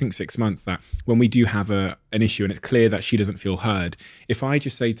the last, I think 6 months, that when we do have an issue and it's clear that she doesn't feel heard, if I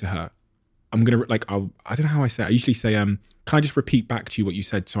just say to her, I'm going to, I don't know how I say it. I usually say, can I just repeat back to you what you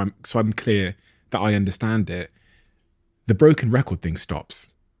said so I'm clear that I understand it? The broken record thing stops.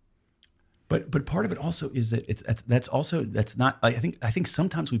 But part of it also is that that's not. I think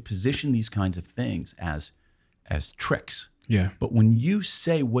sometimes we position these kinds of things as tricks. Yeah. But when you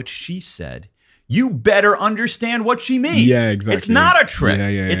say what she said, you better understand what she means. Yeah, exactly. It's not a trick. Yeah,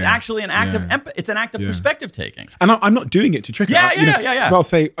 it's actually an act of it's an act of perspective taking. And I'm not doing it to trick her. Yeah. So I'll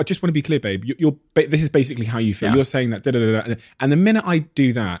say, I just want to be clear, babe. This is basically how you feel. Yeah. You're saying that, da-da-da-da. And the minute I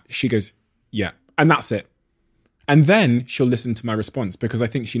do that, she goes, yeah. And that's it. And then she'll listen to my response because I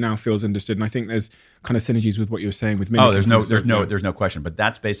think she now feels understood. And I think there's kind of synergies with what you're saying with mimicking. Oh, there's no question. But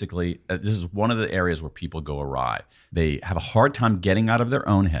that's basically, this is one of the areas where people go awry. They have a hard time getting out of their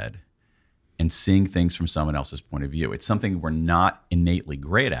own head and seeing things from someone else's point of view. It's something we're not innately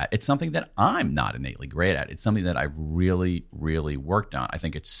great at. It's something that I'm not innately great at. It's something that I've really, really worked on. I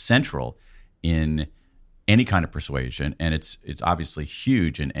think it's central in any kind of persuasion, and it's obviously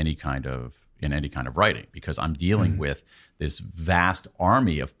huge in any kind of writing, because I'm dealing with this vast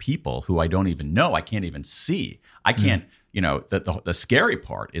army of people who I don't even know. I can't even see. I can't, the scary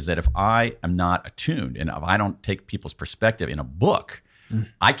part is that if I am not attuned and if I don't take people's perspective in a book,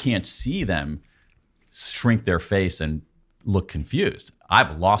 I can't see them shrink their face and look confused.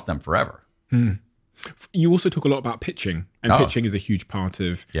 I've lost them forever. You also talk a lot about pitching, and pitching is a huge part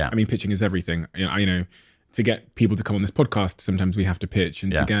of, I mean, pitching is everything. To get people to come on this podcast, sometimes we have to pitch,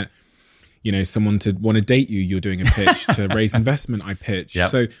 and to get someone to want to date you, you're doing a pitch. To raise investment, I pitch.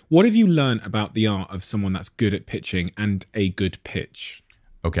 Yep. So what have you learned about the art of someone that's good at pitching and a good pitch?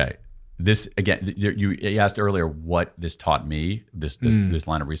 Okay. This, again, you asked earlier what this taught me, this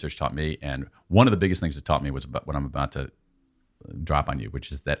line of research taught me. And one of the biggest things it taught me was about what I'm about to drop on you, which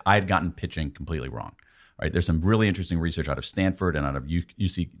is that I had gotten pitching completely wrong. Right? There's some really interesting research out of Stanford and out of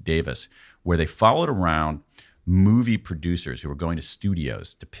UC Davis where they followed around movie producers who were going to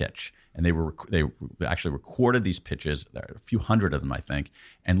studios to pitch. And they actually recorded these pitches, there are a few hundred of them, I think,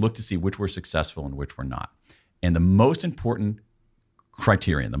 and looked to see which were successful and which were not. And the most important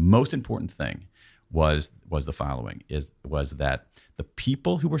criterion, the most important thing was the following, was that the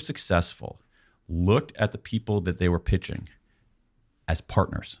people who were successful looked at the people that they were pitching as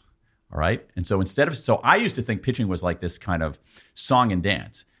partners. All right. And so so I used to think pitching was like this kind of song and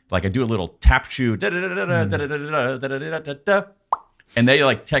dance. Like I do a little tap shoe, and they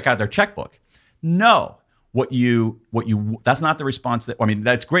like take out their checkbook. No, that's not the response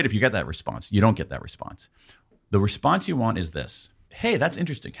that's great if you get that response. You don't get that response. The response you want is this. hey, that's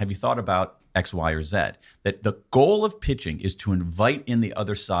interesting. Have you thought about X, Y, or Z? That the goal of pitching is to invite in the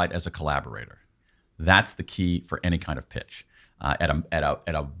other side as a collaborator. That's the key for any kind of pitch at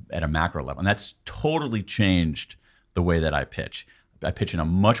a macro level. And that's totally changed the way that I pitch. I pitch in a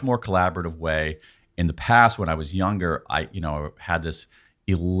much more collaborative way. In the past, when I was younger, I had this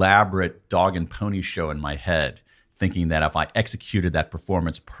elaborate dog and pony show in my head, thinking that if I executed that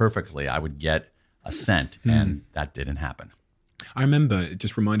performance perfectly, I would get a cent, and that didn't happen. I remember, it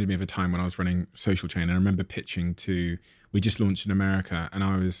just reminded me of a time when I was running Social Chain, and I remember pitching to, we just launched in America, and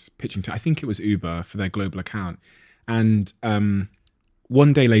I was pitching to, I think it was Uber for their global account. And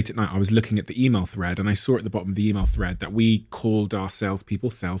one day late at night, I was looking at the email thread, and I saw at the bottom of the email thread that we called our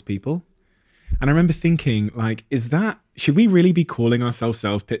salespeople. And I remember thinking, like, should we really be calling ourselves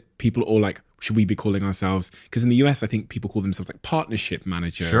salespeople, or like, should we be calling ourselves, because in the US, I think people call themselves like partnership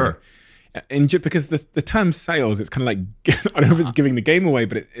manager. Sure. And because the term sales, it's kind of like, I don't know if it's giving the game away,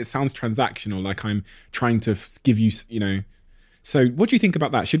 but it sounds transactional, like I'm trying to give you, So what do you think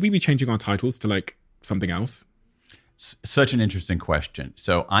about that? Should we be changing our titles to like something else? Such an interesting question.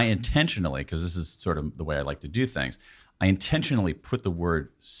 So I intentionally, because this is sort of the way I like to do things, I intentionally put the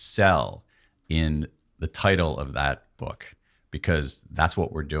word sell in the title of that book because that's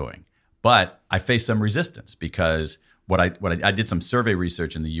what we're doing. But I face some resistance because I did some survey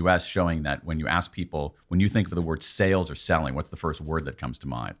research in the US showing that when you ask people, when you think of the word sales or selling, what's the first word that comes to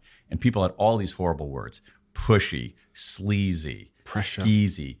mind? And people had all these horrible words: pushy, sleazy, pressure,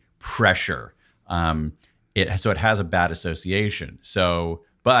 skeezy, pressure. So it has a bad association.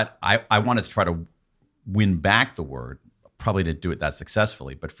 But I wanted to try to win back the word. Probably didn't do it that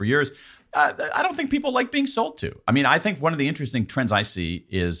successfully, but for years, I don't think people like being sold to. I mean, I think one of the interesting trends I see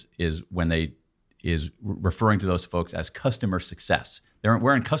is when they is referring to those folks as customer success.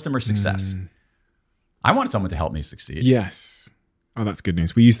 We're in customer success. I want someone to help me succeed. Yes. Oh, that's good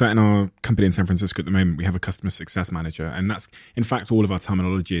news. We use that in our company in San Francisco at the moment. We have a customer success manager. And that's, in fact, all of our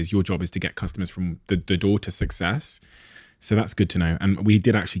terminology is your job is to get customers from the door to success. So that's good to know. And we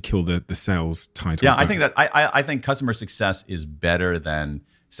did actually kill the sales title. Yeah, I think that I think customer success is better than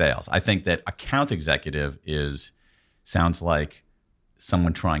sales. I think that account executive sounds like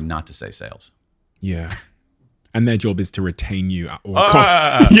someone trying not to say sales. Yeah. And their job is to retain you at all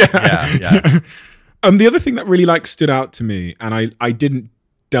costs. Yeah. The other thing that really stood out to me, and I didn't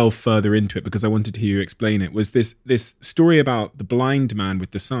delve further into it because I wanted to hear you explain it, was this story about the blind man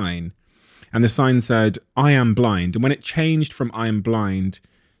with the sign. And the sign said, "I am blind." And when it changed from "I am blind"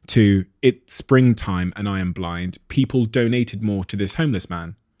 to "it's springtime and I am blind," people donated more to this homeless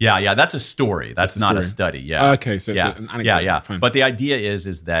man. Yeah, that's a story. That's not a study. Yeah. Okay, so it's an anecdote. Yeah. Fine. But the idea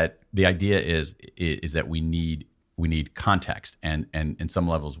is that we need context, and in some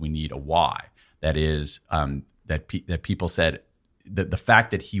levels we need a why. That is that people said that the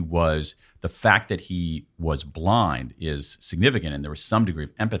fact that he was blind is significant, and there was some degree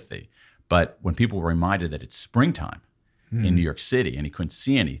of empathy. But when people were reminded that it's springtime in New York City and he couldn't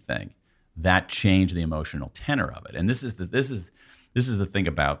see anything, that changed the emotional tenor of it. And this is the thing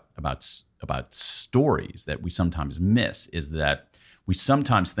about stories that we sometimes miss, is that we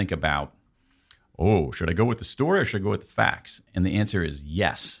sometimes think about, oh, should I go with the story or should I go with the facts? And the answer is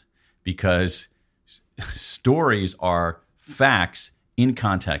yes, because stories are facts in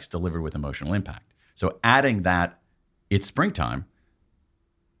context delivered with emotional impact. So adding that it's springtime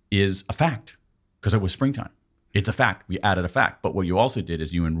is a fact because it was springtime. It's a fact. We added a fact. But what you also did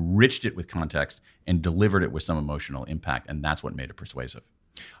is you enriched it with context and delivered it with some emotional impact. And that's what made it persuasive.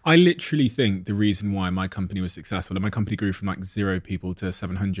 I literally think the reason why my company was successful, and my company grew from 0 people to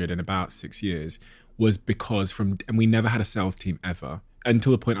 700 in about 6 years, was because and we never had a sales team ever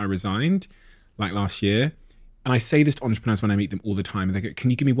until the point I resigned last year. And I say this to entrepreneurs when I meet them all the time. And they go,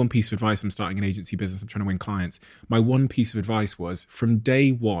 "Can you give me one piece of advice? I'm starting an agency business. I'm trying to win clients." My one piece of advice was, from day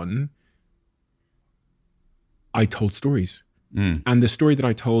one, I told stories. And the story that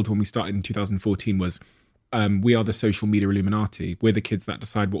I told when we started in 2014 was, we are the social media Illuminati. We're the kids that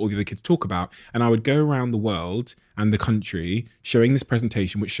decide what all the other kids talk about. And I would go around the world and the country showing this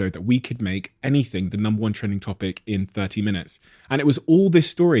presentation, which showed that we could make anything the number one trending topic in 30 minutes. And it was all this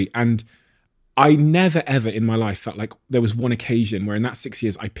story. And I never, ever in my life felt like there was one occasion where in that 6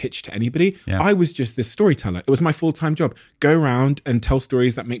 years I pitched to anybody. Yeah. I was just this storyteller. It was my full-time job. Go around and tell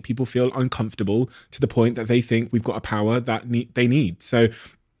stories that make people feel uncomfortable to the point that they think we've got a power that they need. So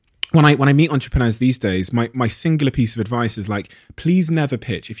when I meet entrepreneurs these days, my singular piece of advice is like, please never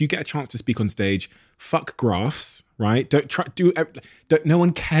pitch. If you get a chance to speak on stage, fuck graphs, right? No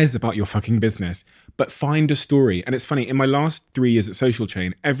one cares about your fucking business, but find a story. And it's funny, in my last 3 years at Social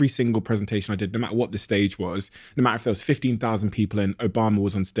Chain, every single presentation I did, no matter what the stage was, no matter if there was 15,000 people and Obama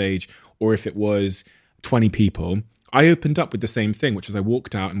was on stage, or if it was 20 people, I opened up with the same thing, which is I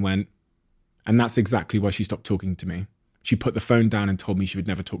walked out and went, and that's exactly why she stopped talking to me. She put the phone down and told me she would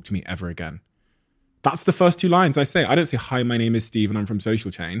never talk to me ever again. That's the first 2 lines I say. I don't say, hi, my name is Steve and I'm from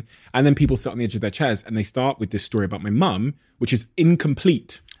Social Chain. And then people sit on the edge of their chairs and they start with this story about my mum, which is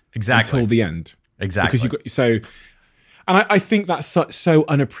incomplete until the end. Exactly. Because I think that's so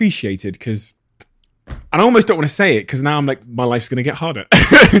unappreciated because, and I almost don't want to say it because now I'm like, my life's going to get harder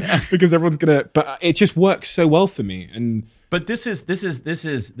because everyone's going to, but it just works so well for me. But this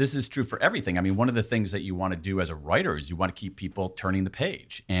is true for everything. I mean, one of the things that you want to do as a writer is you want to keep people turning the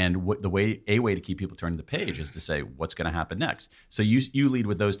page, and a way to keep people turning the page is to say what's going to happen next. So you lead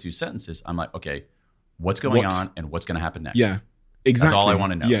with those 2 sentences. I'm like, okay, what's going on and what's going to happen next? Yeah, exactly. That's all I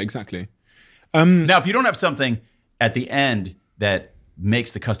want to know. Yeah, exactly. Now, if you don't have something at the end that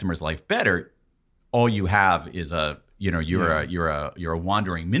makes the customer's life better, all you have is you're a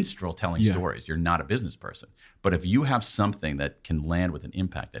wandering minstrel telling stories. You're not a business person. But if you have something that can land with an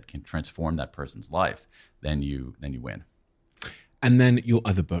impact that can transform that person's life, then you win. And then your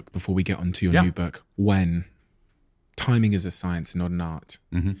other book, before we get on to your new book, When. Timing is a science and not an art.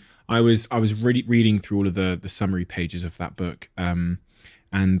 Mm-hmm. I was really reading through all of the summary pages of that book,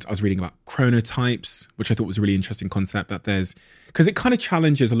 and I was reading about chronotypes, which I thought was a really interesting concept. Because it kind of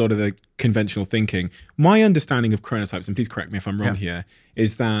challenges a lot of the conventional thinking. My understanding of chronotypes, and please correct me if I'm wrong here,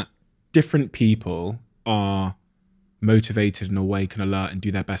 is that different people are motivated and awake and alert and do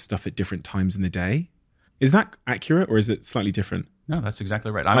their best stuff at different times in the day. Is that accurate or is it slightly different? No, that's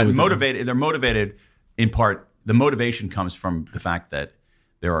exactly right. I mean, motivated. They're motivated in part. The motivation comes from the fact that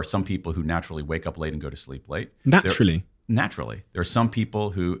there are some people who naturally wake up late and go to sleep late. Naturally. There are some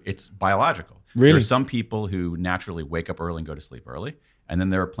people who it's biological. Really? There are some people who naturally wake up early and go to sleep early. And then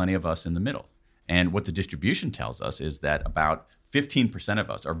there are plenty of us in the middle. And what the distribution tells us is that about 15% of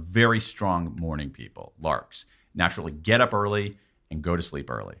us are very strong morning people, larks, naturally get up early and go to sleep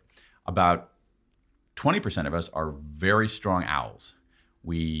early. About 20% of us are very strong owls.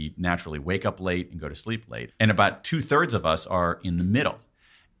 We naturally wake up late and go to sleep late. And about 2/3 of us are in the middle.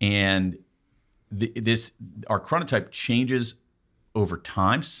 And our chronotype changes over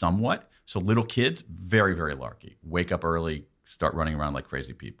time somewhat. So little kids, very, very larky, wake up early, start running around like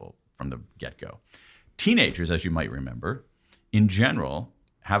crazy people from the get-go. Teenagers, as you might remember, in general,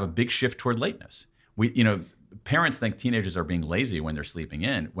 have a big shift toward lateness. Parents think teenagers are being lazy when they're sleeping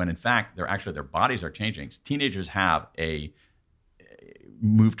in, when in fact, their bodies are changing. Teenagers have a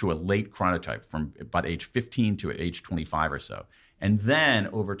move to a late chronotype from about age 15 to age 25 or so. And then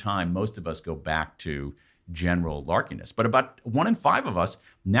over time, most of us go back to general larkiness. But about 1 in 5 of us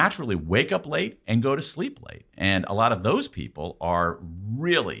naturally wake up late and go to sleep late. And a lot of those people are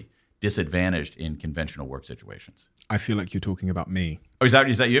really disadvantaged in conventional work situations. I feel like you're talking about me. Oh, is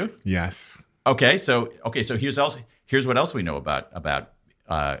that you? Yes. Okay, so here's what else we know about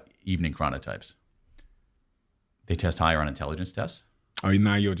evening chronotypes. They test higher on intelligence tests. Oh,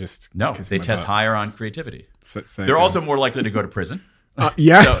 now you're just they test higher on creativity. So they're also more likely to go to prison.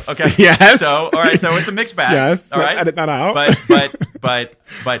 Yes. So, okay. Yes. So all right. So it's a mixed bag. Yes. All right. Let's edit that out.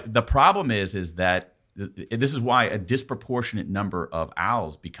 But the problem is that this is why a disproportionate number of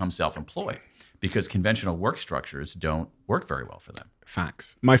owls become self-employed, because conventional work structures don't work very well for them.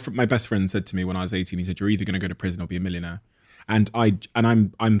 Facts. My best friend said to me when I was 18, he said, "You're either going to go to prison or be a millionaire." And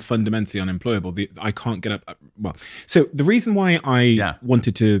I'm fundamentally unemployable. I can't get up. Well, so the reason why I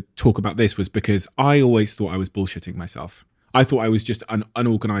wanted to talk about this was because I always thought I was bullshitting myself. I thought I was just an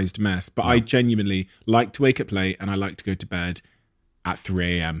unorganized mess, but I genuinely like to wake up late and I like to go to bed at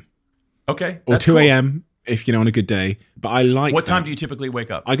 3 a.m. Okay. Or 2 a.m. if on a good day. But I like What time do you typically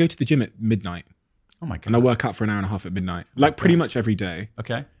wake up? I go to the gym at midnight. Oh my God. And I work out for an hour and a half at midnight. Like pretty much every day.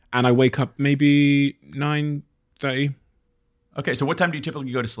 Okay. And I wake up maybe 9:30. Okay, so what time do you typically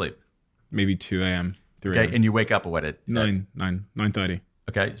go to sleep? Maybe 2 a.m., 3 a.m. Okay, and you wake up at what? At 9:30.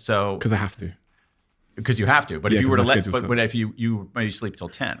 Okay, so because I have to. Because you have to, but if you were to but if you maybe sleep till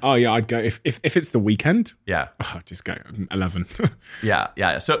 10. Oh yeah, I'd go if it's the weekend. Yeah, I'd just go 11.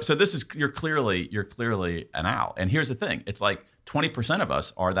 yeah. So this is you're clearly an owl, and here's the thing: it's like 20% of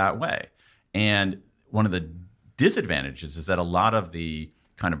us are that way, and one of the disadvantages is that a lot of the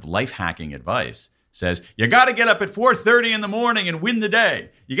kind of life hacking advice says you got to get up at 4:30 in the morning and win the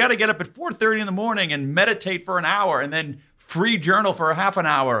day. You got to get up at 4:30 in the morning and meditate for an hour, and then free journal for a half an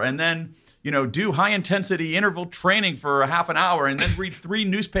hour, and then do high intensity interval training for a half an hour, and then read 3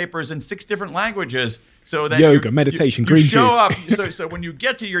 newspapers in 6 different languages. So that yoga, meditation, green show juice. up. So when you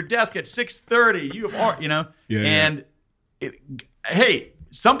get to your desk at 6:30, hey,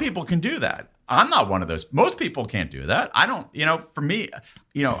 some people can do that. I'm not one of those. Most people can't do that. I don't. For me,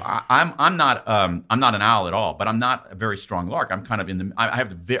 I'm not an owl at all, but I'm not a very strong lark. I'm kind of in the. I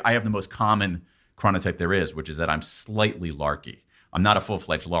have the most common chronotype there is, which is that I'm slightly larky. I'm not a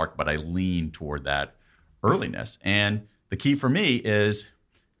full-fledged lark, but I lean toward that earliness. And the key for me is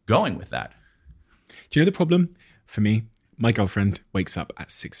going with that. Do you know the problem for me? My girlfriend wakes up at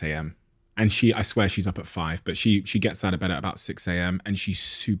 6 a.m. and I swear she's up at 5, but she gets out of bed at about 6 a.m. and she's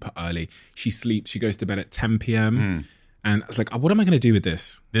super early. She sleeps. She goes to bed at 10 p.m. And it's like, what am I going to do with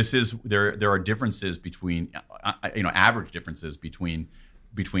this? There are differences between, average differences between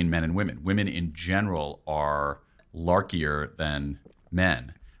men and women. Women in general are larkier than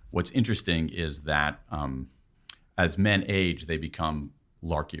men. What's interesting is that as men age, they become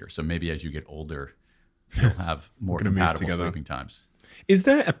larkier. So maybe as you get older, you'll have more compatible sleeping times. Is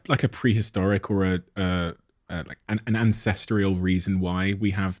there a prehistoric or an ancestral reason why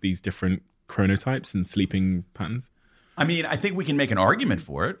we have these different chronotypes and sleeping patterns? I mean, I think we can make an argument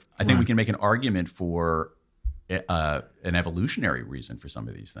for it. I think we can make an argument for an evolutionary reason for some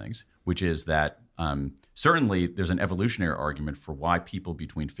of these things, which is that certainly there's an evolutionary argument for why people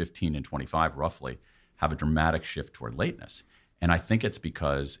between 15 and 25 roughly have a dramatic shift toward lateness. And I think it's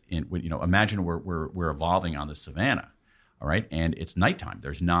because imagine we're evolving on the savannah, all right, and it's nighttime.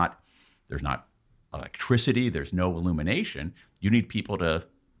 There's not electricity. There's no illumination. You need people to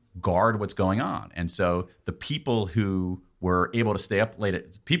guard what's going on. And so the people who were able to stay up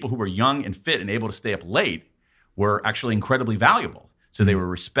late, people who were young and fit and able to stay up late, were actually incredibly valuable. So they were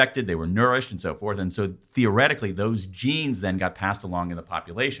respected, they were nourished, and so forth. And so theoretically, those genes then got passed along in the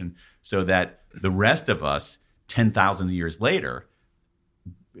population, so that the rest of us, 10,000 years later,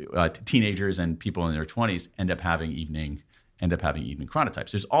 teenagers and people in their 20s end up having evening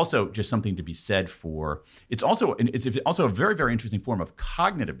chronotypes. There's also just something to be said for it's also a very, very interesting form of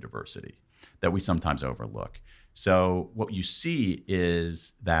cognitive diversity that we sometimes overlook. So what you see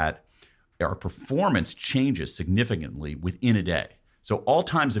is that our performance changes significantly within a day. So all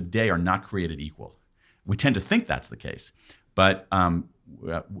times of day are not created equal. We tend to think that's the case, but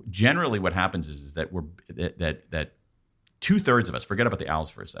generally what happens is that that 2/3 of us, forget about the owls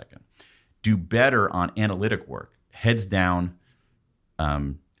for a second, do better on analytic work, heads down,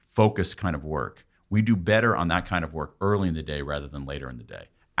 focused kind of work. We do better on that kind of work early in the day rather than later in the day.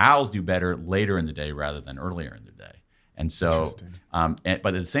 Owls do better later in the day rather than earlier in the day. And so, but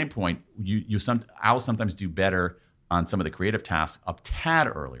at the same point, owls sometimes do better on some of the creative tasks a tad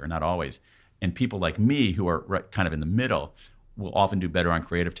earlier, not always. And people like me, who are kind of in the middle, will often do better on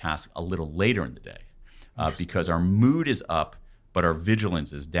creative tasks a little later in the day, because our mood is up, but our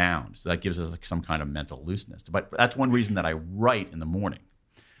vigilance is down. So that gives us some kind of mental looseness. But that's one reason that I write in the morning.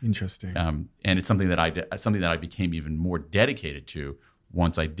 Interesting. And it's something that I became even more dedicated to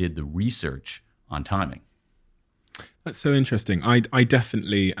once I did the research on timing. That's so interesting. I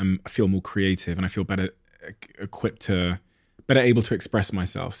definitely feel more creative, and I feel better able to express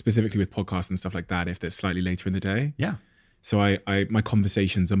myself, specifically with podcasts and stuff like that, if they're slightly later in the day. Yeah. So my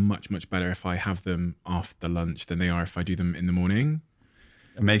conversations are much, much better if I have them after lunch than they are if I do them in the morning.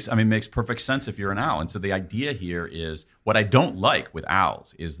 It makes perfect sense if you're an owl. And so the idea here is, what I don't like with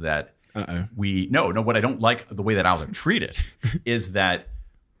owls is that what I don't like the way that owls are treated is that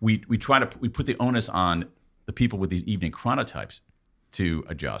we put the onus on the people with these evening chronotypes to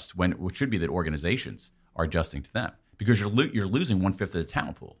adjust, when it should be that organizations are adjusting to them, because you're losing 1/5 of the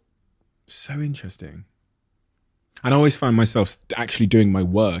talent pool. So interesting. And I always find myself actually doing my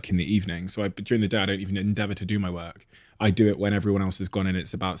work in the evening. So during the day, I don't even endeavor to do my work. I do it when everyone else has gone in.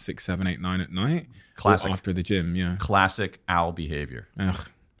 It's about 6, 7, 8, 9 at night. Classic. Or after the gym, yeah. Classic owl behavior. Ugh,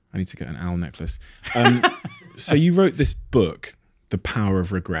 I need to get an owl necklace. So you wrote this book, The Power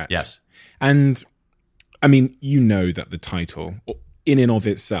of Regret. Yes. And I mean, you know that the title in and of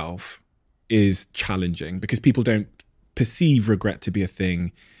itself is challenging, because people don't perceive regret to be a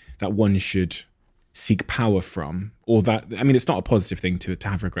thing that one should seek power from, or that, I mean, it's not a positive thing to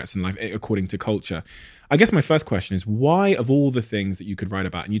have regrets in life according to culture. I guess my first question is, why, of all the things that you could write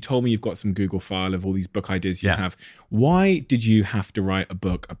about, and you told me you've got some Google file of all these book ideas you have, why did you have to write a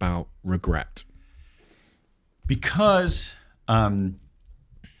book about regret? Because I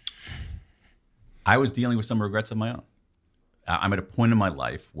was dealing with some regrets of my own. I'm at a point in my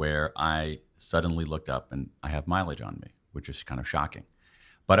life where I suddenly looked up and I have mileage on me, which is kind of shocking.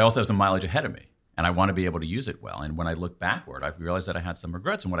 But I also have some mileage ahead of me. and I want to be able to use it well. And when I look backward, I've realized that I had some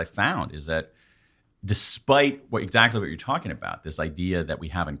regrets. And what I found is that despite exactly what you're talking about, this idea that we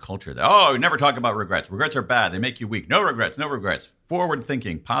have in culture that, oh, never talk about regrets. Regrets are bad. They make you weak. No regrets, no regrets. Forward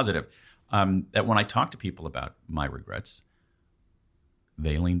thinking, positive. That when I talk to people about my regrets,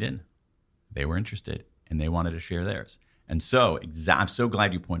 they leaned in. They were interested, and they wanted to share theirs. And so I'm so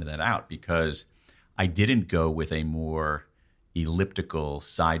glad you pointed that out, because I didn't go with a more elliptical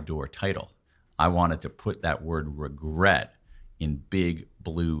side door title. I wanted to put that word regret in big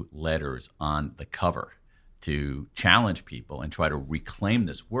blue letters on the cover to challenge people and try to reclaim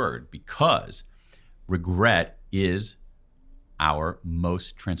this word, because regret is our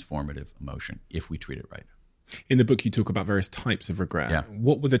most transformative emotion if we treat it right. In the book, you talk about various types of regret. Yeah.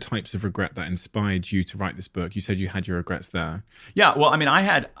 What were the types of regret that inspired you to write this book? You said you had your regrets there. Yeah, well, I mean, I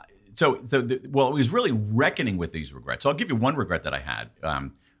had, so, it was really reckoning with these regrets. So I'll give you one regret that I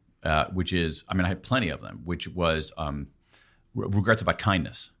had, which is, I mean, I had plenty of them, which was regrets about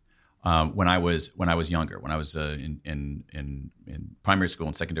kindness. When I was younger, when I was in primary school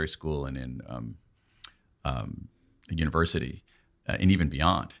and secondary school and in university, and even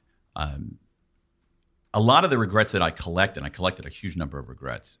beyond, a lot of the regrets that I collect, and I collected a huge number of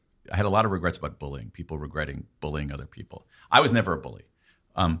regrets. I had a lot of regrets about bullying, people regretting bullying other people. I was never a bully.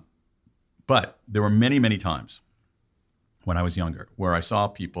 But there were many, many times when I was younger where I saw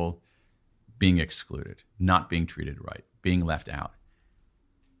people being excluded, not being treated right, being left out.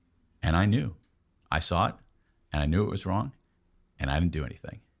 And I knew. I saw it, and I knew it was wrong, and I didn't do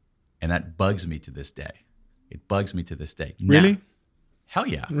anything. And that bugs me to this day. It bugs me to this day. Really? Now, hell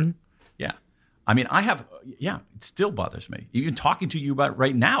yeah. Really? Yeah. I mean, it still bothers me. Even talking to you about it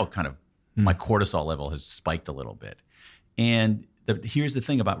right now, kind of my cortisol level has spiked a little bit. And here's the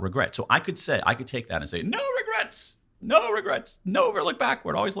thing about regret. So I could take that and say, no regrets, never look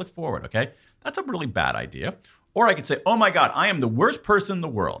backward, always look forward, okay? That's a really bad idea. Or I could say, oh my God, I am the worst person in the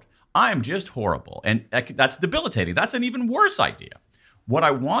world. I am just horrible. And that's debilitating. That's an even worse idea. What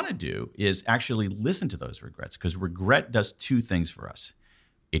I want to do is actually listen to those regrets, because regret does two things for us.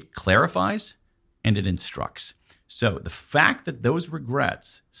 It clarifies and it instructs. So the fact that those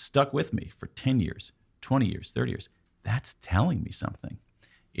regrets stuck with me for 10 years, 20 years, 30 years, that's telling me something.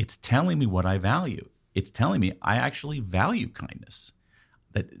 It's telling me what I value. It's telling me I actually value kindness.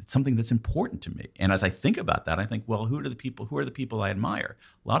 That it's something that's important to me. And as I think about that, I think, well, who are the people I admire?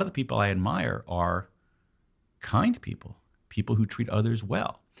 A lot of the people I admire are kind people who treat others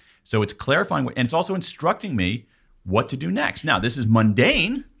well. So it's clarifying, and it's also instructing me what to do next. Now, this is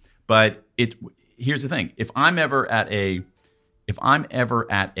mundane, but here's the thing. If I'm ever at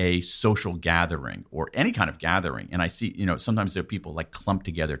a social gathering or any kind of gathering, and I see, sometimes there are people like clumped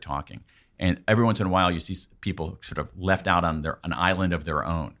together talking, and every once in a while you see people sort of left out on an island of their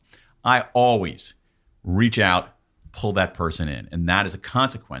own, I always reach out, pull that person in. And that is a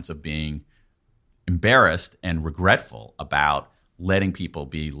consequence of being embarrassed and regretful about letting people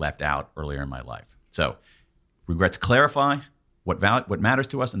be left out earlier in my life. So regrets clarify what matters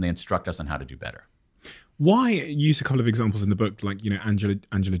to us, and they instruct us on how to do better. Why, you use a couple of examples in the book, like,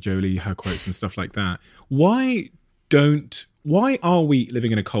 Angela Jolie, her quotes and stuff like that. Why are we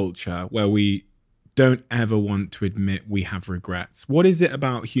living in a culture where we don't ever want to admit we have regrets? What is it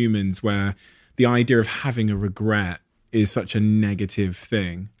about humans where the idea of having a regret is such a negative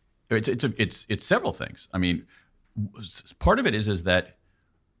thing? It's several things. I mean, part of it is that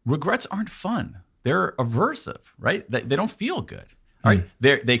regrets aren't fun. They're aversive, right? They don't feel good. All right?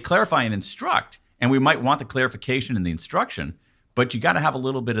 They clarify and instruct, and we might want the clarification and the instruction, but you got to have a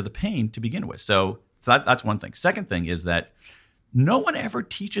little bit of the pain to begin with. So that's one thing. Second thing is that no one ever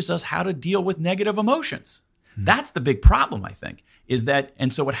teaches us how to deal with negative emotions. That's the big problem, I think, is that,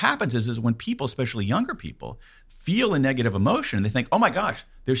 and so what happens is when people, especially younger people, feel a negative emotion, they think, oh my gosh,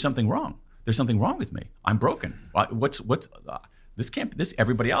 there's something wrong. There's something wrong with me. I'm broken.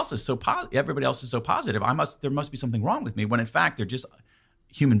 Everybody else is so positive. There must be something wrong with me, when in fact they're just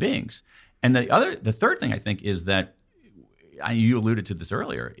human beings. And the third thing I think is that, you alluded to this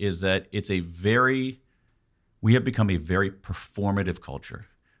earlier, is that we have become a very performative culture.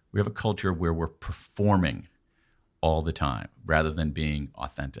 We have a culture where we're performing all the time rather than being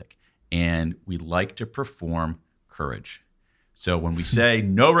authentic. And we like to perform courage. So when we say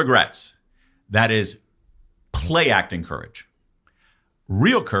no regrets, that is play acting courage.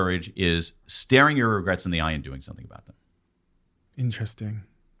 Real courage is staring your regrets in the eye and doing something about them. Interesting.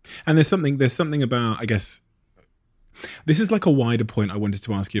 And there's something about, I guess, this is like a wider point I wanted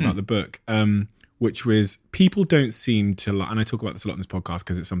to ask you about the book. which was people don't seem to like, and I talk about this a lot in this podcast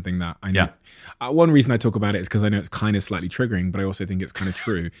because it's something that I know. One reason I talk about it is because I know it's kind of slightly triggering, but I also think it's kind of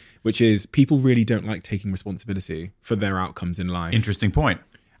true, which is people really don't like taking responsibility for their outcomes in life. Interesting point.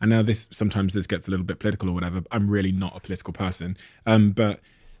 And now sometimes this gets a little bit political or whatever. I'm really not a political person. But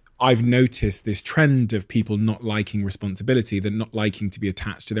I've noticed this trend of people not liking responsibility, they're not liking to be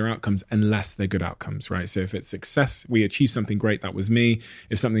attached to their outcomes unless they're good outcomes, right? So if it's success, we achieve something great, that was me.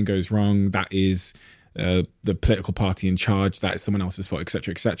 If something goes wrong, that is the political party in charge, that is someone else's fault, et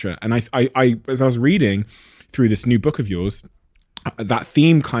cetera, et cetera. And I as I was reading through this new book of yours, that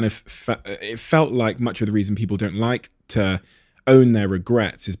theme kind of, it felt like much of the reason people don't like to own their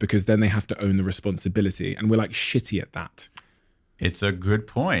regrets is because then they have to own the responsibility. And we're like shitty at that. It's a good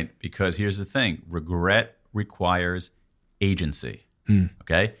point, because here's the thing. Regret requires agency,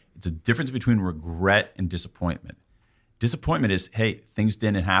 okay? It's a difference between regret and disappointment. Disappointment is, hey, things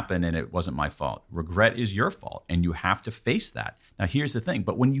didn't happen and it wasn't my fault. Regret is your fault, and you have to face that. Now, here's the thing.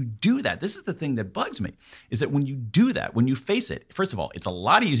 But when you do that, this is the thing that bugs me, is that when you do that, when you face it, first of all, it's a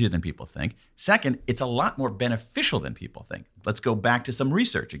lot easier than people think. Second, it's a lot more beneficial than people think. Let's go back to some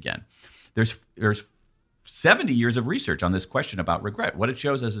research again. There's 70 years of research on this question about regret. What it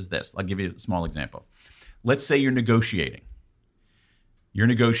shows us is this. I'll give you a small example. Let's say you're negotiating. You're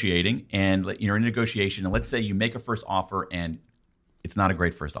negotiating, and you're in negotiation, and let's say you make a first offer and it's not a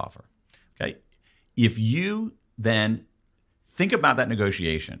great first offer, okay? If you then think about that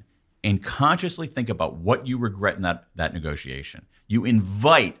negotiation and consciously think about what you regret in that negotiation, you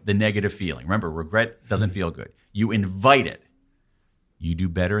invite the negative feeling. Remember, regret doesn't feel good. You invite it. You do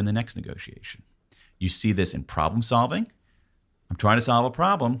better in the next negotiation. You see this in problem solving. I'm trying to solve a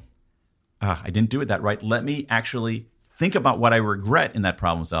problem. I didn't do it that right. Let me actually think about what I regret in that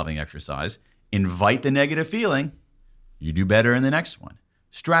problem-solving exercise. Invite the negative feeling. You do better in the next one.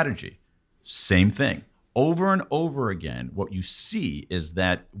 Strategy, same thing. Over and over again, what you see is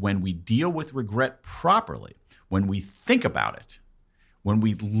that when we deal with regret properly, when we think about it, when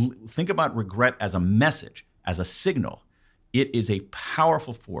we think about regret as a message, as a signal, it is a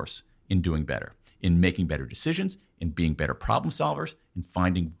powerful force in doing better, in making better decisions, in being better problem solvers, in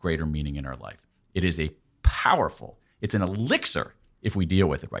finding greater meaning in our life. It is a powerful, it's an elixir if we deal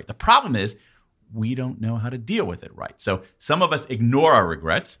with it right. The problem is we don't know how to deal with it right. So some of us ignore our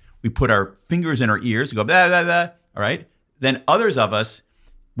regrets. We put our fingers in our ears, we go blah, blah, blah, all right? Then others of us,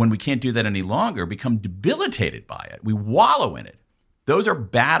 when we can't do that any longer, become debilitated by it. We wallow in it. Those are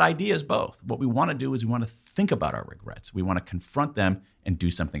bad ideas both. What we want to do is we want to think about our regrets. We want to confront them and do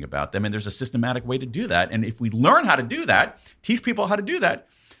something about them. And there's a systematic way to do that. And if we learn how to do that, teach people how to do that,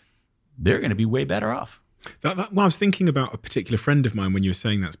 they're going to be way better off. Well, I was thinking about a particular friend of mine when you were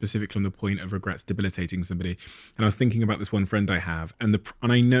saying that, specifically on the point of regrets debilitating somebody. And I was thinking about this one friend I have, and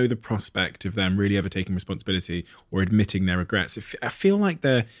I know the prospect of them really ever taking responsibility or admitting their regrets. I feel like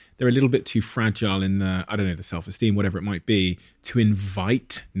they're a little bit too fragile in the self-esteem, whatever it might be, to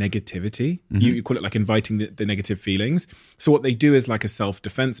invite negativity. Mm-hmm. You call it like inviting the negative feelings. So what they do is like a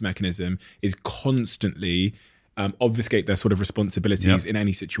self-defense mechanism is constantly obfuscate their sort of responsibilities in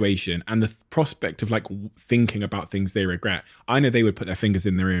any situation, and the prospect of like thinking about things they regret, I know they would put their fingers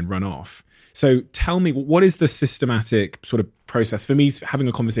in their ear and run off. So tell me, what is the systematic sort of process for me having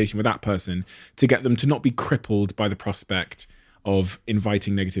a conversation with that person to get them to not be crippled by the prospect of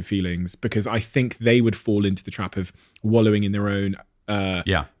inviting negative feelings? Because I think they would fall into the trap of wallowing in their own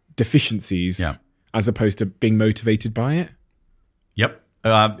deficiencies as opposed to being motivated by it. Yep.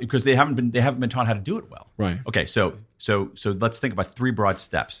 Because they haven't been taught how to do it well. Right. Okay. So let's think about three broad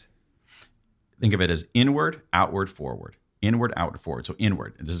steps. Think of it as inward, outward, forward. Inward, outward, forward. So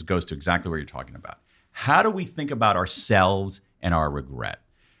inward. And this goes to exactly what you're talking about. How do we think about ourselves and our regret?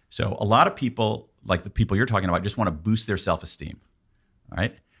 So a lot of people, like the people you're talking about, just want to boost their self-esteem. All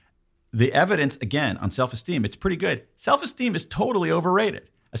right. The evidence, again, on self-esteem, it's pretty good. Self-esteem is totally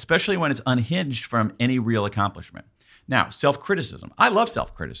overrated, especially when it's unhinged from any real accomplishment. Now, self-criticism. I love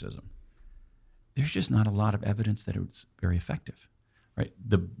self-criticism. There's just not a lot of evidence that it's very effective, right?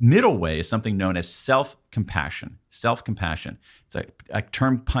 The middle way is something known as self-compassion. Self-compassion. It's a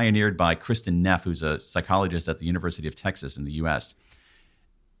term pioneered by Kristen Neff, who's a psychologist at the University of Texas in the U.S.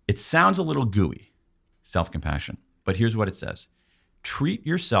 It sounds a little gooey, self-compassion, but here's what it says. Treat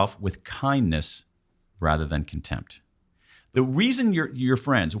yourself with kindness rather than contempt. The reason your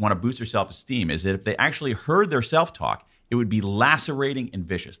friends want to boost their self-esteem is that if they actually heard their self-talk, it would be lacerating and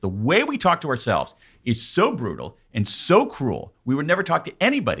vicious. The way we talk to ourselves is so brutal and so cruel, we would never talk to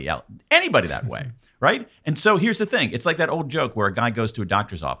anybody that way, right? And so here's the thing. It's like that old joke where a guy goes to a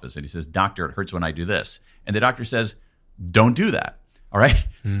doctor's office and he says, "Doctor, it hurts when I do this." And the doctor says, "Don't do that, all right?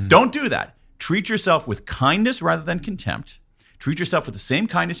 Don't do that. Treat yourself with kindness rather than contempt. Treat yourself with the same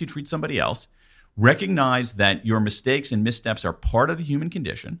kindness you treat somebody else. Recognize that your mistakes and missteps are part of the human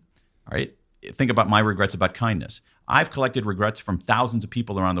condition. All right? Think about my regrets about kindness. I've collected regrets from thousands of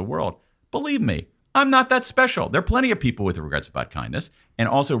people around the world. Believe me, I'm not that special. There are plenty of people with regrets about kindness. And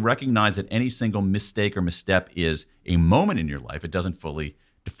also recognize that any single mistake or misstep is a moment in your life. It doesn't fully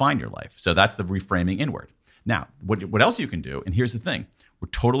define your life. So that's the reframing inward. Now, what else you can do, and here's the thing. We're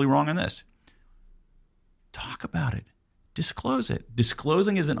totally wrong on this. Talk about it. Disclose it.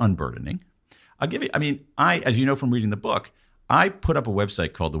 Disclosing isn't unburdening. I'll give you, as you know from reading the book, I put up a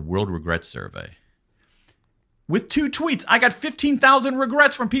website called the World Regret Survey. With 2 tweets, I got 15,000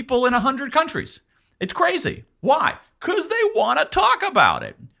 regrets from people in 100 countries. It's crazy. Why? Because they want to talk about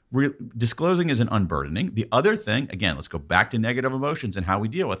it. Disclosing isn't unburdening. The other thing, again, let's go back to negative emotions and how we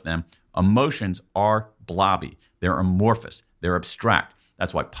deal with them. Emotions are blobby. They're amorphous. They're abstract.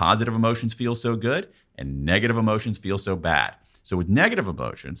 That's why positive emotions feel so good and negative emotions feel so bad. So with negative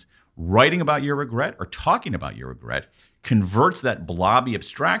emotions, writing about your regret or talking about your regret converts that blobby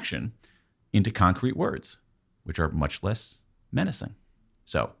abstraction into concrete words, which are much less menacing.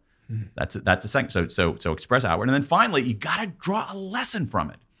 So that's a second. So express outward. And then finally, you got to draw a lesson from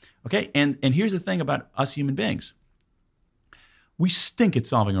it. Okay? And here's the thing about us human beings. We stink at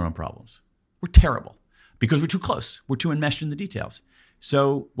solving our own problems. We're terrible because we're too close. We're too enmeshed in the details.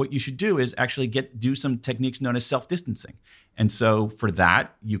 So what you should do is actually do some techniques known as self-distancing. And so for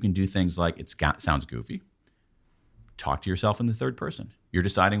that, you can do things like, sounds goofy, talk to yourself in the third person. You're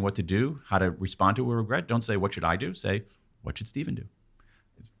deciding what to do, how to respond to a regret. Don't say, what should I do? Say, what should Stephen do?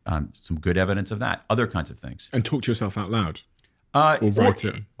 Some good evidence of that. Other kinds of things. And talk to yourself out loud. Or write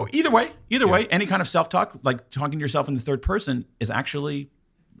it. Or either way, any kind of self-talk, like talking to yourself in the third person, is actually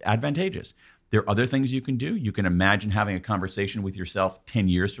advantageous. There are other things you can do. You can imagine having a conversation with yourself 10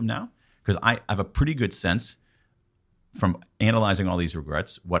 years from now, because I have a pretty good sense from analyzing all these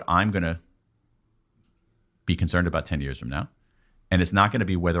regrets what I'm going to be concerned about 10 years from now. And it's not going to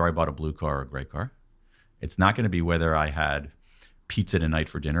be whether I bought a blue car or a gray car. It's not going to be whether I had pizza tonight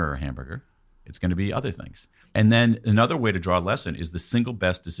for dinner or a hamburger. It's going to be other things. And then another way to draw a lesson is the single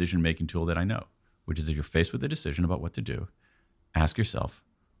best decision-making tool that I know, which is if you're faced with a decision about what to do, ask yourself,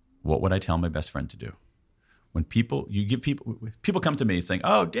 what would I tell my best friend to do? When people come to me saying,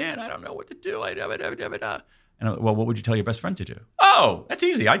 oh, Dan, I don't know what to do. And I'm, well, what would you tell your best friend to do? Oh, that's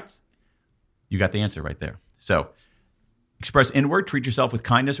easy. You got the answer right there. So express inward, treat yourself with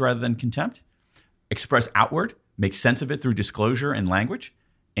kindness rather than contempt. Express outward, make sense of it through disclosure and language,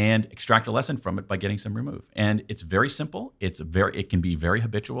 and extract a lesson from it by getting some remove. And it's very simple. It can be very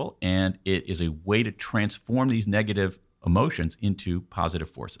habitual, and it is a way to transform these negative emotions into positive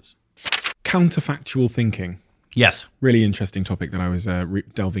forces. Counterfactual thinking. Yes. Really interesting topic that I was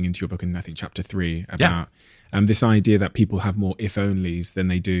delving into your book in, I think, chapter 3 about this idea that people have more if-onlys than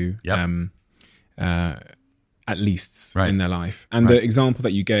they do at leasts in their life. And the example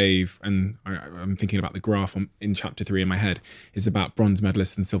that you gave, and I'm thinking about the graph in chapter 3 in my head, is about bronze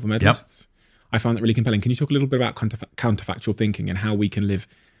medalists and silver medalists. I found that really compelling. Can you talk a little bit about counterfactual thinking and how we can live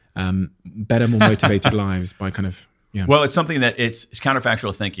better, more motivated lives by kind of... Yeah. Well, it's something that it's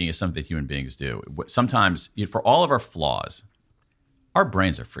counterfactual thinking is something that human beings do. Sometimes, for all of our flaws, our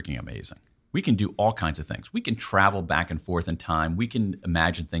brains are freaking amazing. We can do all kinds of things. We can travel back and forth in time. We can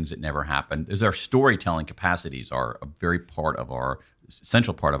imagine things that never happened. Our storytelling capacities are a very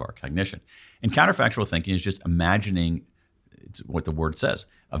essential part of our cognition. And counterfactual thinking is just imagining, it's what the word says,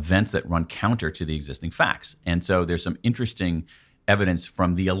 events that run counter to the existing facts. And so there's some interesting evidence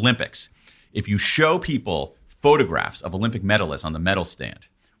from the Olympics. If you show people photographs of Olympic medalists on the medal stand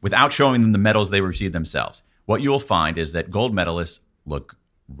without showing them the medals they received themselves, what you will find is that gold medalists look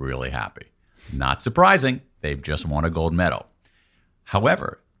really happy. Not surprising, they've just won a gold medal.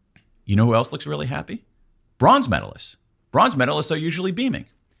 However, you know who else looks really happy? Bronze medalists. Bronze medalists are usually beaming.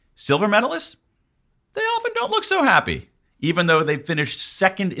 Silver medalists, they often don't look so happy, even though they finished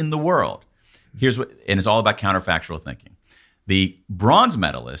second in the world. And it's all about counterfactual thinking. The bronze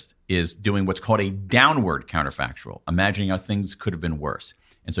medalist is doing what's called a downward counterfactual, imagining how things could have been worse.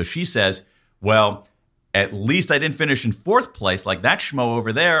 And so she says, well, at least I didn't finish in 4th place like that schmo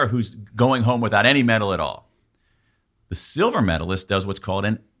over there who's going home without any medal at all. The silver medalist does what's called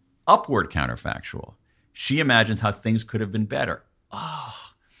an upward counterfactual. She imagines how things could have been better. Oh,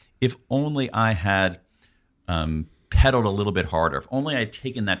 if only I had pedaled a little bit harder, if only I had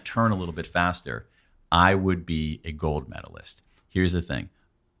taken that turn a little bit faster, I would be a gold medalist. Here's the thing.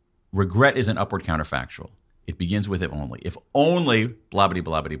 Regret is an upward counterfactual. It begins with if only. If only blah, blah,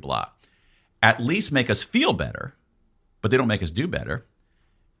 blah, blah, blah. At least make us feel better, but they don't make us do better.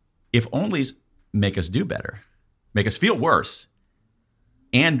 if onlys make us do better, make us feel worse,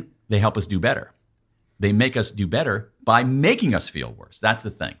 and they help us do better. They make us do better by making us feel worse. That's the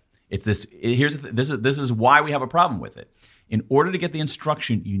thing. It's this. This is why we have a problem with it. In order to get the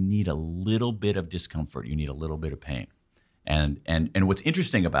instruction, you need a little bit of discomfort. You need a little bit of pain. And what's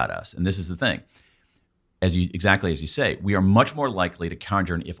interesting about us, and this is the thing, exactly as you say, we are much more likely to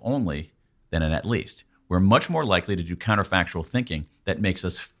conjure an if only than an at least. We're much more likely to do counterfactual thinking that makes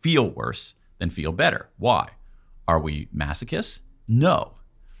us feel worse than feel better. Why? Are we masochists? No.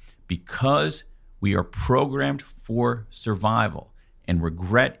 Because we are programmed for survival, and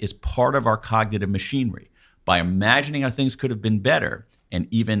regret is part of our cognitive machinery. By imagining how things could have been better and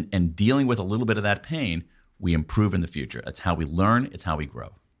dealing with a little bit of that pain, we improve in the future. That's how we learn. It's how we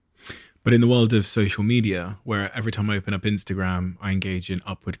grow. But in the world of social media, where every time I open up Instagram, I engage in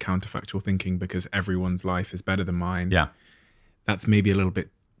upward counterfactual thinking because everyone's life is better than mine. Yeah. That's maybe a little bit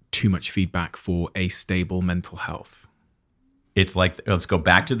too much feedback for a stable mental health. It's like, let's go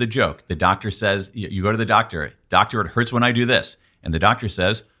back to the joke. The doctor says, you go to the doctor, it hurts when I do this. And the doctor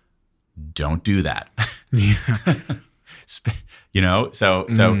says, don't do that. Yeah.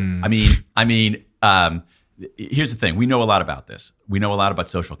 Here's the thing. We know a lot about this. We know a lot about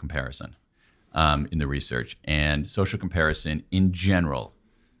social comparison in the research. And social comparison in general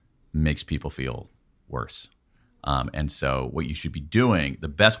makes people feel worse. And so what you should be doing, the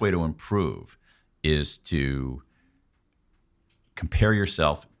best way to improve is to compare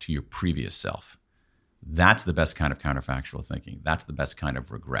yourself to your previous self. That's the best kind of counterfactual thinking. That's the best kind of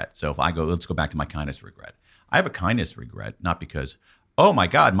regret. So if I go, let's go back to my kindness regret. I have a kindness regret, not because, oh my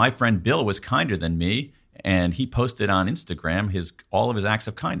God, my friend Bill was kinder than me and he posted on Instagram all of his acts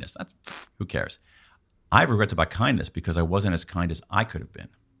of kindness. Who cares? I have regrets about kindness because I wasn't as kind as I could have been.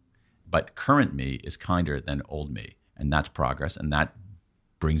 But current me is kinder than old me. And that's progress. And that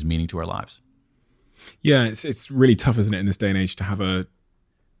brings meaning to our lives. Yeah, it's really tough, isn't it, in this day and age to have a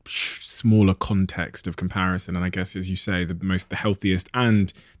smaller context of comparison. And I guess, as you say, the healthiest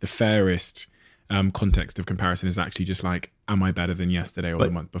and the fairest context of comparison is actually just like, am I better than yesterday or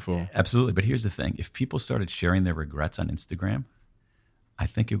the month before? Absolutely. But here's the thing. If people started sharing their regrets on Instagram, I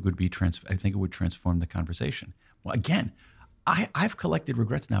think it would transform the conversation. Well, again, I've collected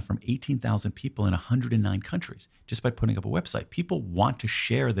regrets now from 18,000 people in 109 countries just by putting up a website. People want to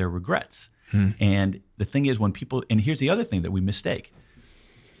share their regrets. And the thing is, when people, and here's the other thing that we mistake.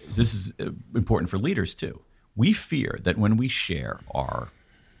 This is important for leaders too. We fear that when we share our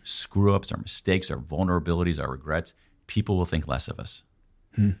screw-ups, our mistakes, our vulnerabilities, our regrets, people will think less of us.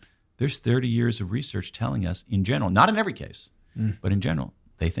 There's 30 years of research telling us in general, not in every case, but in general,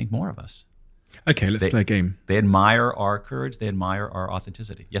 they think more of us. Okay, let's play a game. They admire our courage. They admire our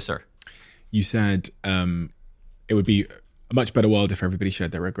authenticity. Yes, sir. You said it would be a much better world if everybody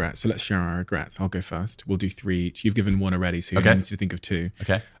shared their regrets. So let's share our regrets. I'll go first. We'll do 3 each. You've given 1 already, so you need to think of 2.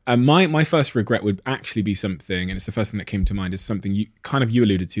 Okay. My first regret would actually be something, and it's the first thing that came to mind, is something you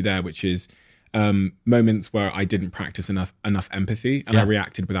alluded to there, which is moments where I didn't practice enough empathy, and I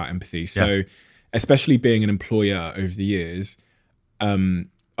reacted without empathy. So especially being an employer over the years,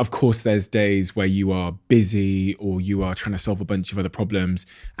 of course, there's days where you are busy or you are trying to solve a bunch of other problems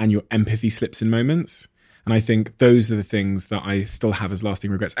and your empathy slips in moments. And I think those are the things that I still have as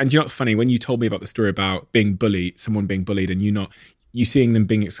lasting regrets. And you know what's funny? When you told me about the story about being bullied, someone being bullied and you seeing them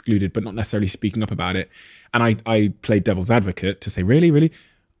being excluded, but not necessarily speaking up about it. And I played devil's advocate to say, really?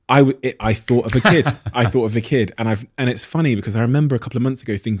 I thought of a kid. I thought of a kid. And it's funny because I remember a couple of months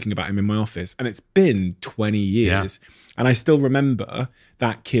ago thinking about him in my office, and it's been 20 years. Yeah. And I still remember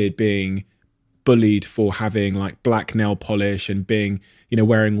that kid being bullied for having like black nail polish and being,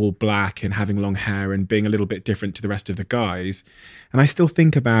 wearing all black and having long hair and being a little bit different to the rest of the guys. And I still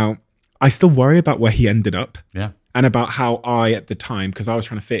worry about where he ended up. Yeah. And about how I, at the time, because I was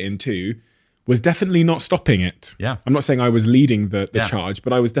trying to fit in too, was definitely not stopping it. Yeah. I'm not saying I was leading the charge,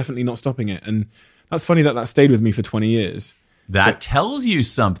 but I was definitely not stopping it. And that's funny that stayed with me for 20 years. That tells you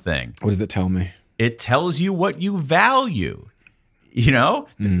something. What does it tell me? It tells you what you value.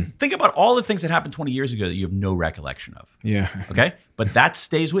 Think about all the things that happened 20 years ago that you have no recollection of. Yeah. Okay. But that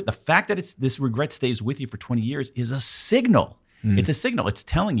stays with the fact that this regret stays with you for 20 years is a signal. It's a signal. It's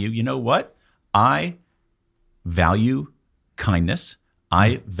telling you, you know what? I value kindness.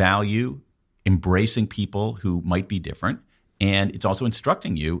 I value embracing people who might be different. And it's also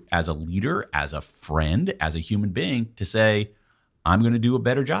instructing you as a leader, as a friend, as a human being to say, I'm going to do a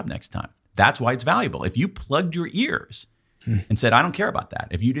better job next time. That's why it's valuable. If you plugged your ears and said, I don't care about that.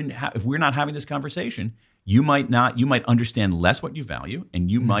 If we're not having this conversation, you might understand less what you value,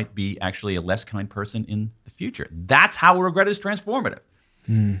 and you might be actually a less kind person in the future. That's how regret is transformative.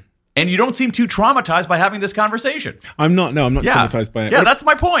 And you don't seem too traumatized by having this conversation. I'm not traumatized by it. Yeah, that's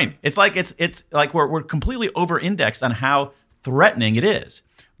my point. It's like we're completely over-indexed on how threatening it is.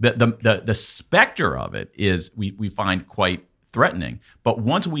 The specter of it is we find quite threatening. But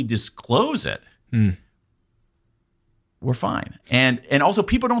once we disclose it, we're fine. And also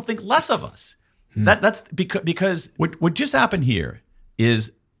people don't think less of us. That's because what just happened here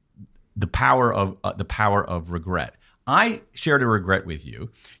is the power of regret. I shared a regret with you.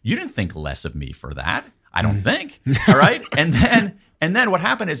 You didn't think less of me for that. I don't think. All right. And then what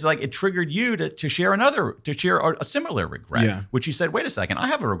happened is like it triggered you to share a similar regret, which you said, wait a second, I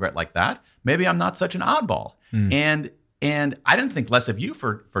have a regret like that. Maybe I'm not such an oddball. And I didn't think less of you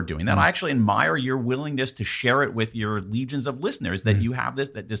for doing that. I actually admire your willingness to share it with your legions of listeners that you have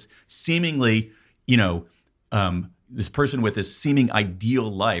this seemingly, this person with this seeming ideal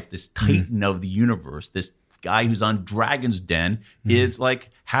life, this titan of the universe, this guy who's on Dragon's Den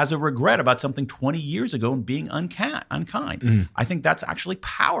has a regret about something 20 years ago and being unkind. I think that's actually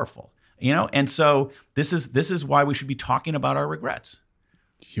powerful, And so this is why we should be talking about our regrets.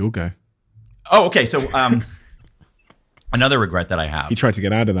 You'll go. Oh, okay. So another regret that I have. You tried to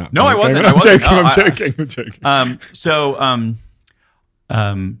get out of that. No, I wasn't. I'm joking.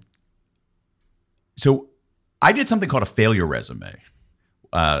 So I did something called a failure resume.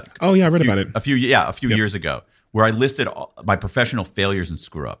 I read about it a few years ago, where I listed my professional failures and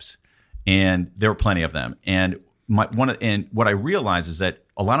screw ups, and there were plenty of them. And what I realized is that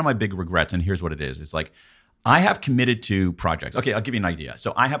a lot of my big regrets, and here's what it is: it's like I have committed to projects. Okay, I'll give you an idea.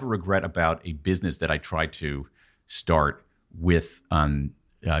 So I have a regret about a business that I tried to start with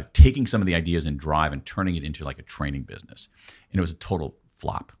taking some of the ideas and drive and turning it into like a training business, and it was a total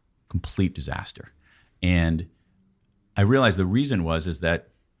flop, complete disaster, and I realized the reason is that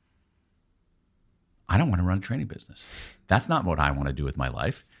I don't want to run a training business. That's not what I want to do with my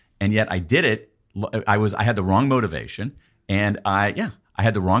life. And yet I did it. I had the wrong motivation, and I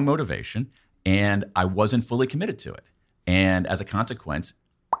had the wrong motivation, and I wasn't fully committed to it. And as a consequence,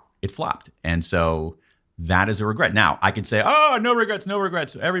 it flopped. And so that is a regret. Now I could say, oh, no regrets.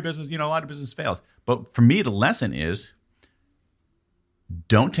 Every business, a lot of business fails. But for me, the lesson is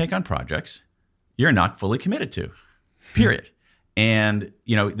don't take on projects you're not fully committed to. Period. And,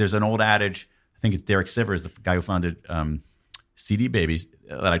 there's an old adage, I think it's Derek Sivers, the guy who founded CD Babies,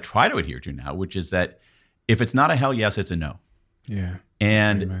 that I try to adhere to now, which is that if it's not a hell yes, it's a no. Yeah.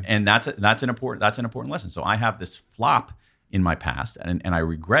 And that's an important lesson. So I have this flop in my past and I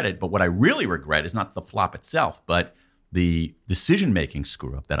regret it. But what I really regret is not the flop itself, but the decision-making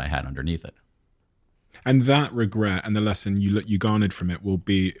screw-up that I had underneath it. And that regret and the lesson you garnered from it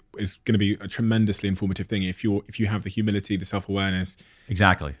is going to be a tremendously informative thing if you have the humility, the self-awareness,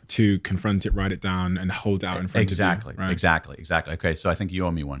 exactly, to confront it, write it down, and hold it out in front of you. Right? Exactly. Okay, so I think you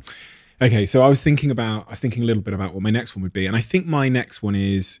owe me one. Okay, so I was thinking a little bit about what my next one would be, and I think my next one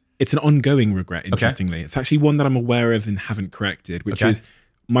it's an ongoing regret. Interestingly, It's actually one that I'm aware of and haven't corrected, which is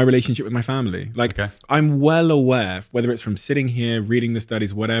my relationship with my family. I'm well aware, whether it's from sitting here, reading the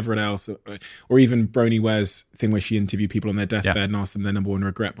studies, whatever else, or even Bronnie Ware's thing where she interviewed people on their deathbed and asked them their number one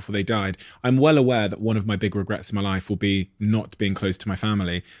regret before they died. I'm well aware that one of my big regrets in my life will be not being close to my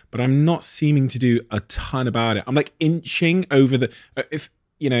family, but I'm not seeming to do a ton about it. I'm like inching over if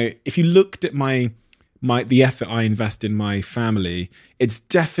you looked at the effort I invest in my family, it's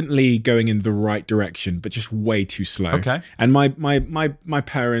definitely going in the right direction, but just way too slow. Okay. And my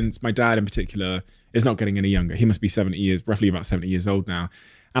parents, my dad in particular, is not getting any younger. He must be roughly about 70 years old now.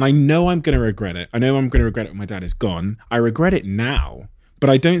 And I know I'm going to regret it. I know I'm going to regret it when my dad is gone. I regret it now,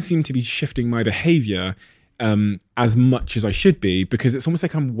 but I don't seem to be shifting my behavior as much as I should be, because it's almost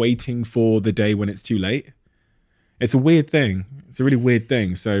like I'm waiting for the day when it's too late. It's a weird thing. It's a really weird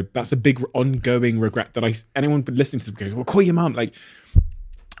thing. So that's a big ongoing regret that anyone listening to this goes, well, call your mum,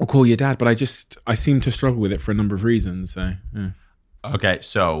 or call your dad. But I seem to struggle with it for a number of reasons. So, yeah. Okay.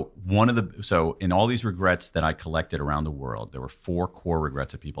 So in all these regrets that I collected around the world, there were 4 core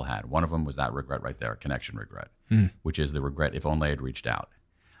regrets that people had. One of them was that regret right there, connection regret, which is the regret, if only I had reached out.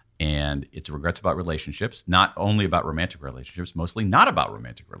 And it's regrets about relationships, not only about romantic relationships, mostly not about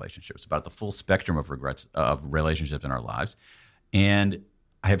romantic relationships, about the full spectrum of regrets of relationships in our lives. And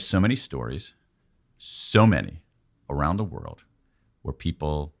I have so many stories, so many around the world where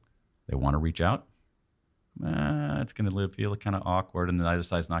people, they want to reach out. It's going to feel kind of awkward, and the other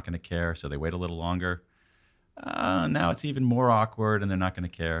side's not going to care. So they wait a little longer. Now it's even more awkward, and they're not going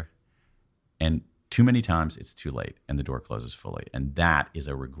to care. And too many times it's too late and the door closes fully. And that is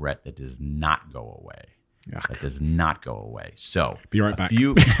a regret that does not go away. Yuck. That does not go away. So be right back.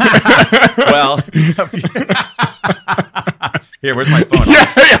 Here, where's my phone?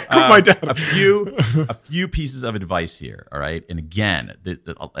 Call my dad. A few pieces of advice here. All right, and again,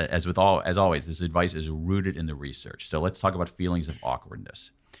 as always, this advice is rooted in the research. So let's talk about feelings of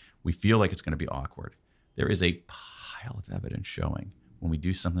awkwardness. We feel like it's going to be awkward. There is a pile of evidence showing when we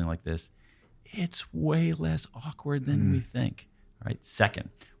do something like this, it's way less awkward than we think. All right. Second,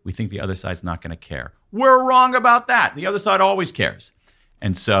 we think the other side's not going to care. We're wrong about that. The other side always cares.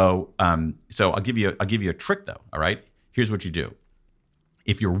 And so I'll give you a trick though. All right. Here's what you do.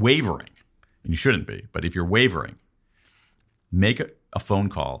 If you're wavering, and you shouldn't be, but if you're wavering, make a phone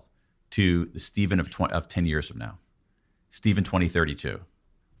call to the Stephen of 10 years from now. Stephen 2032.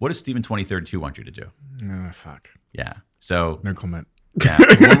 What does Stephen 2032 want you to do? Oh, fuck. Yeah. So no comment. Yeah.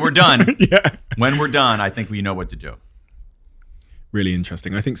 When we're done, when we're done, I think we know what to do. Really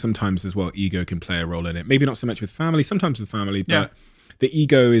interesting. I think sometimes as well, ego can play a role in it. Maybe not so much with family, sometimes with family, but the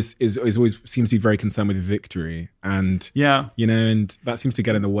ego is always seems to be very concerned with victory. And, and that seems to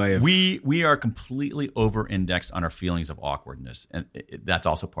get in the way of... We are completely over-indexed on our feelings of awkwardness. And that's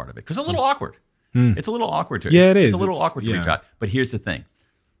also part of it. Because it's a little awkward. It's a little awkward to... Yeah, it is. It's a little awkward to reach out. But here's the thing.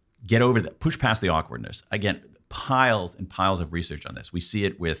 Get over that. Push past the awkwardness. Again, piles and piles of research on this. We see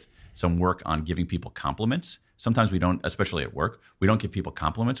it with some work on giving people compliments. Sometimes we don't, especially at work, we don't give people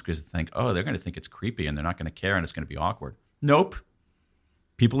compliments because they think, oh, they're going to think it's creepy and they're not going to care and it's going to be awkward. Nope.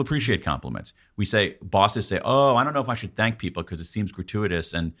 People appreciate compliments. Bosses say, oh, I don't know if I should thank people because it seems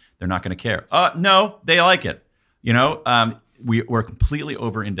gratuitous and they're not going to care. No, they like it. We're completely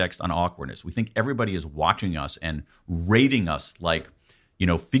over-indexed on awkwardness. We think everybody is watching us and rating us like,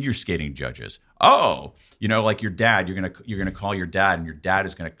 figure skating judges. Oh, like your dad, you're gonna call your dad, and your dad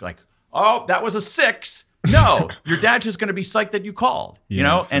is gonna like, oh, that was a 6. No, your dad's just gonna be psyched that you called.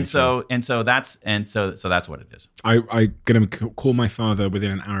 So that's what it is. I'm gonna call my father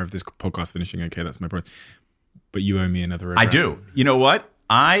within an hour of this podcast finishing. Okay, that's my point. But you owe me another regret. I do. You know what?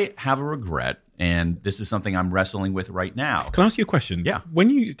 I have a regret, and this is something I'm wrestling with right now. Can I ask you a question? Yeah.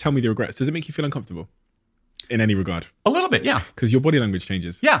 When you tell me the regrets, does it make you feel uncomfortable? In any regard? A little bit, yeah. Because your body language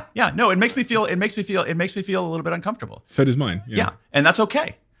changes. Yeah. No, it makes me feel a little bit uncomfortable. So does mine. Yeah. And that's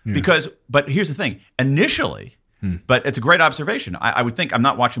okay. Yeah. But here's the thing. Initially, but it's a great observation. I would think I'm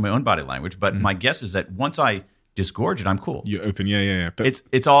not watching my own body language, but my guess is that once I disgorge it, I'm cool. You're open, yeah. But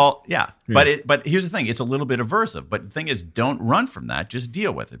it's all, yeah. But here's the thing. It's a little bit aversive. But the thing is, don't run from that. Just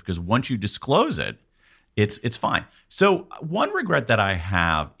deal with it. Because once you disclose it, it's fine. So one regret that I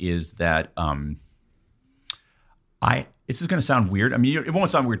have is that this is going to sound weird. I mean, it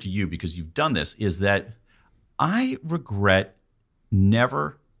won't sound weird to you because you've done this, is that I regret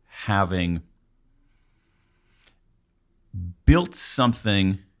never having built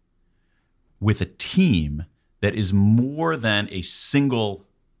something with a team that is more than a single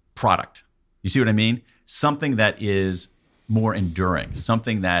product. You see what I mean? Something that is more enduring,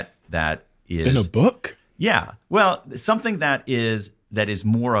 something that is... In a book? Yeah. Well, something that is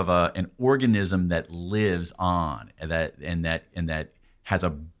more of an organism that lives on, and that has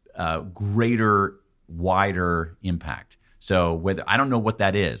a greater, wider impact. So I don't know what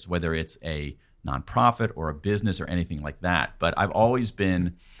that is, whether it's a nonprofit or a business or anything like that. But I've always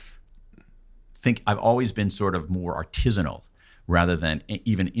been sort of more artisanal rather than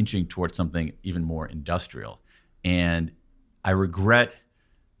even inching towards something even more industrial. And I regret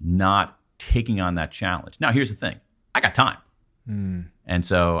not taking on that challenge. Now, here's the thing. I got time. And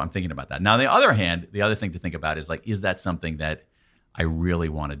so I'm thinking about that. Now, on the other hand, the other thing to think about is like, is that something that I really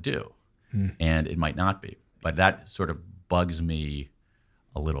want to do? And it might not be. But that sort of bugs me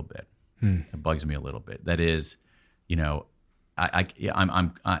a little bit. It bugs me a little bit. That is, I'm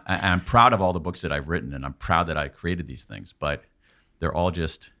proud of all the books that I've written, and I'm proud that I created these things, but they're all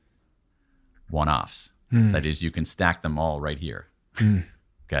just one-offs. That is, you can stack them all right here.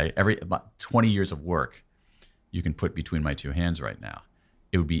 Okay, about 20 years of work you can put between my two hands right now.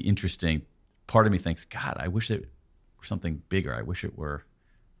 It would be interesting. Part of me thinks, God, I wish it were something bigger. I wish it were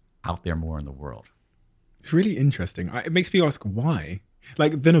out there more in the world. It's really interesting. It makes me ask why.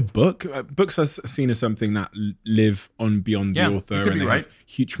 Like, then a book. Books are seen as something that live on beyond the author, and they have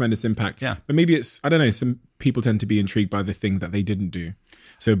huge, tremendous impact. Yeah. But maybe it's, I don't know, some people tend to be intrigued by the thing that they didn't do.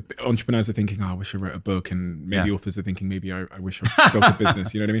 So entrepreneurs are thinking, I wish I wrote a book. And maybe authors are thinking, maybe I wish I built a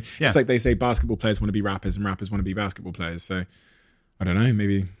business. You know what I mean? It's like they say basketball players want to be rappers and rappers want to be basketball players. So I don't know,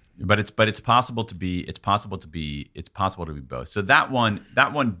 maybe. But it's possible to be both. So that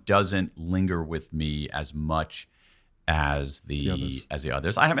one doesn't linger with me as much as the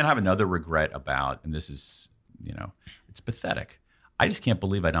others. I have another regret about, and this is, it's pathetic. I just can't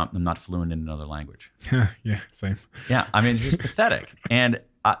believe I'm not fluent in another language. Yeah, same. Yeah, I mean, it's just pathetic. And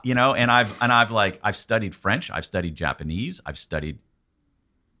I've studied French, I've studied Japanese, I've studied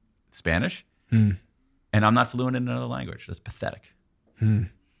Spanish, and I'm not fluent in another language. That's pathetic.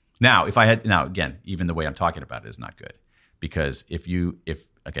 Now, again, even the way I'm talking about it is not good, because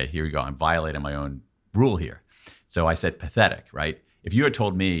okay, here we go. I'm violating my own rule here. So I said pathetic, right? If you had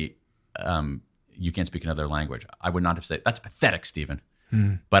told me you can't speak another language, I would not have said, that's pathetic, Stephen.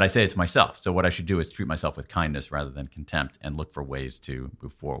 But I say it to myself. So what I should do is treat myself with kindness rather than contempt and look for ways to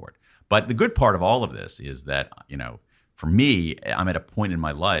move forward. But the good part of all of this is that, for me, I'm at a point in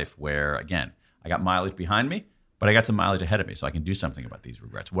my life where, again, I got mileage behind me, but I got some mileage ahead of me, so I can do something about these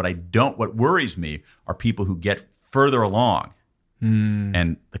regrets. What worries me are people who get further along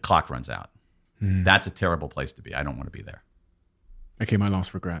and the clock runs out. That's a terrible place to be. I don't want to be there. Okay, my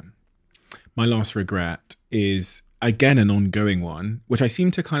last regret. My last regret is, again, an ongoing one, which I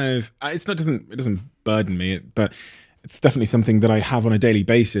seem to it doesn't burden me, but it's definitely something that I have on a daily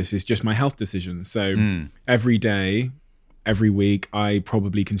basis, is just my health decisions. So every day, every week, I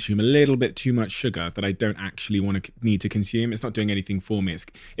probably consume a little bit too much sugar that I don't actually need to consume. It's not doing anything for me.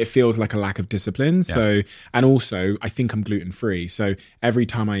 It feels like a lack of discipline. Yeah. So, and also I think I'm gluten-free. So every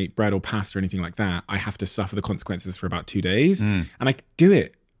time I eat bread or pasta or anything like that, I have to suffer the consequences for about 2 days. And I do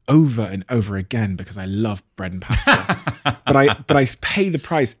it over and over again because I love bread and pasta. but I pay the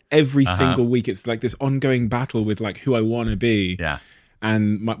price every single week. It's like this ongoing battle with like who I want to be. Yeah.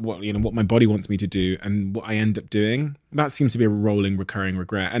 And what my body wants me to do and what I end up doing. That seems to be a rolling, recurring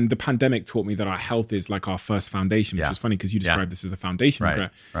regret. And the pandemic taught me that our health is like our first foundation, which is funny because you described this as a foundation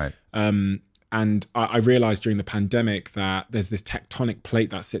regret. Right. And I realized during the pandemic that there's this tectonic plate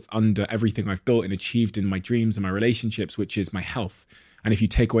that sits under everything I've built and achieved in my dreams and my relationships, which is my health. And if you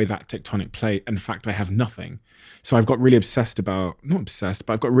take away that tectonic plate, in fact, I have nothing. So I've got really not obsessed,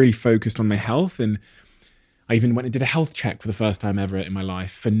 but I've got really focused on my health. And I even went and did a health check for the first time ever in my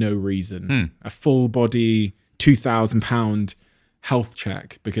life for no reason. A full body, £2,000 health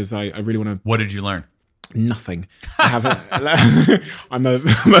check because I really want to. What did you learn? Nothing. I'm a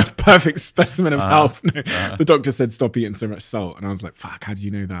perfect specimen of health. The doctor said stop eating so much salt, and I was like, "Fuck! How do you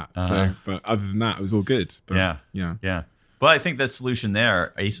know that?" So, but other than that, it was all good. But, yeah. Well, I think a solution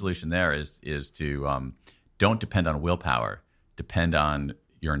there is to don't depend on willpower. Depend on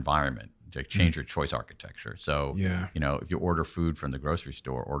your environment. To change your choice architecture. So, if you order food from the grocery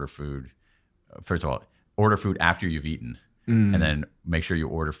store, order food after you've eaten, and then make sure you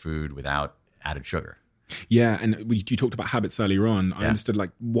order food without added sugar. Yeah, and you talked about habits earlier on. I understood like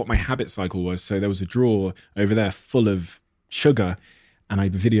what my habit cycle was. So there was a drawer over there full of sugar, and I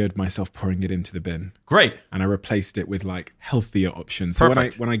videoed myself pouring it into the bin. Great. And I replaced it with like healthier options.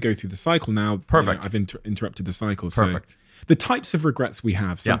 Perfect. So when I go through the cycle now, perfect. I've interrupted the cycle. Perfect. So the types of regrets we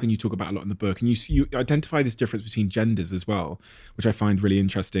have, something you talk about a lot in the book, and you identify this difference between genders as well, which I find really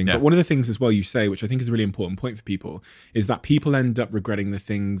interesting. Yeah. But one of the things as well you say, which I think is a really important point for people, is that people end up regretting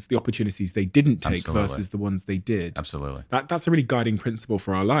the opportunities they didn't take versus the ones they did. Absolutely. That's a really guiding principle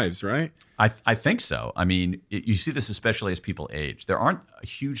for our lives, right? I think so. I mean, you see this especially as people age. There aren't a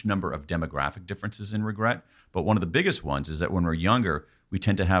huge number of demographic differences in regret, but one of the biggest ones is that when we're younger, we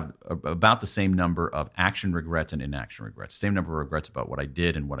tend to have about the same number of action regrets and inaction regrets, same number of regrets about what I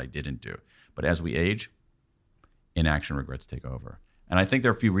did and what I didn't do. But as we age, inaction regrets take over. And I think there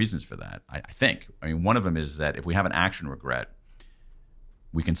are a few reasons for that. I mean, one of them is that if we have an action regret,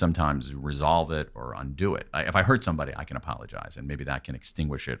 we can sometimes resolve it or undo it. If I hurt somebody, I can apologize, and maybe that can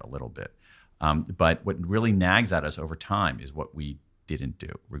extinguish it a little bit. But what really nags at us over time is what we didn't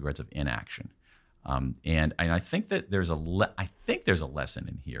do, regrets of inaction. And I think that there's a lesson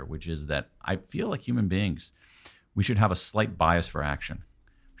in here, which is that I feel like human beings, we should have a slight bias for action.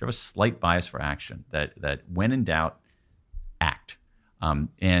 We should have a slight bias for action that when in doubt, act.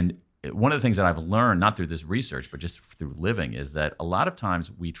 And one of the things that I've learned, not through this research, but just through living, is that a lot of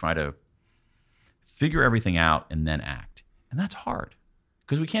times we try to figure everything out and then act. And that's hard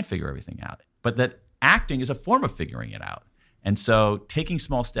because we can't figure everything out. But that acting is a form of figuring it out. And so taking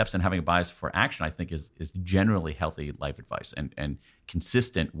small steps and having a bias for action, I think, is generally healthy life advice and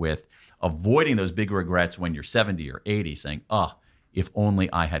consistent with avoiding those big regrets when you're 70 or 80, saying, if only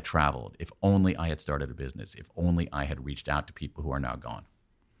I had traveled, if only I had started a business, if only I had reached out to people who are now gone.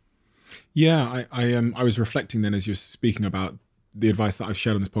 Yeah, I was reflecting then as you're speaking about the advice that I've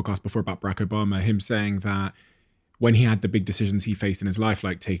shared on this podcast before about Barack Obama, him saying that when he had the big decisions he faced in his life,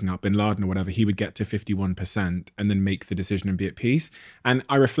 like taking out bin Laden or whatever, he would get to 51% and then make the decision and be at peace. And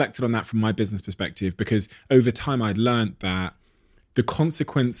I reflected on that from my business perspective because over time I'd learned that the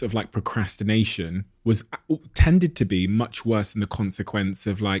consequence of like procrastination was tended to be much worse than the consequence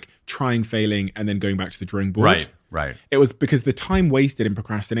of like trying, failing, and then going back to the drawing board. Right. It was because the time wasted in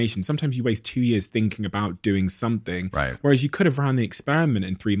procrastination. Sometimes you waste 2 years thinking about doing something, Right. whereas you could have ran the experiment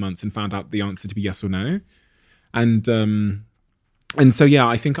in 3 months and found out the answer to be yes or no. And so, yeah,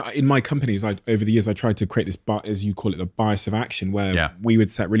 I think in my companies, over the years, I tried to create this, as you call it, the bias of action, where we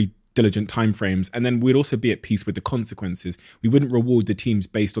would set really diligent timeframes, and then we'd also be at peace with the consequences. We wouldn't reward the teams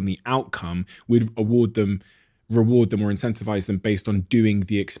based on the outcome. We'd reward them or incentivize them based on doing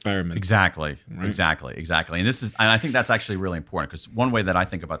the experiment. Exactly. Right? Exactly. And I think that's actually really important, because one way that I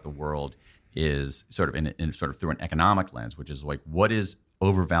think about the world is sort of in sort of through an economic lens, which is like what is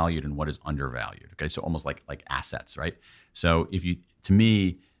overvalued and what is undervalued. Okay, so almost like assets, right? So to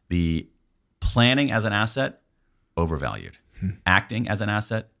me, the planning as an asset, overvalued. Acting as an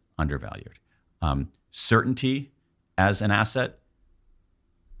asset, undervalued. Certainty as an asset,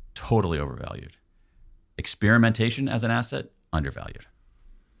 totally overvalued. Experimentation as an asset, undervalued.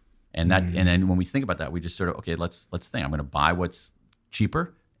 And then when we think about that, we just sort of, okay, let's think. I'm going to buy what's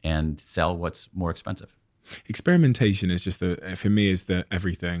cheaper and sell what's more expensive. Experimentation is just for me is the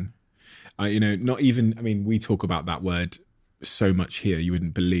everything. Not even, I mean, we talk about that word so much here, you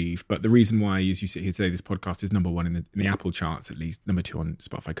wouldn't believe. But the reason why, as you sit here today, this podcast is number one in the Apple charts, at least, number two on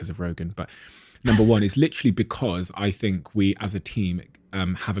Spotify because of Rogan. But number one is literally because I think we as a team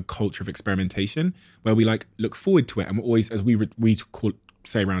have a culture of experimentation where we like look forward to it. And we're always, as we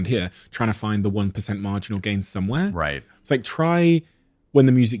say around here, trying to find the 1% marginal gain somewhere. Right. It's like try when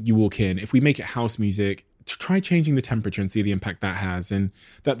the music you walk in, if we make it house music, to try changing the temperature and see the impact that has, and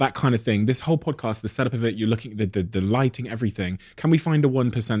that kind of thing. This whole podcast, the setup of it, you're looking at the lighting, everything. Can we find a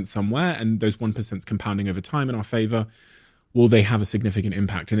 1% somewhere, and those 1% compounding over time in our favor? Will they have a significant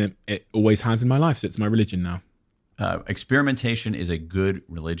impact? And it always has in my life, so it's my religion now. Experimentation is a good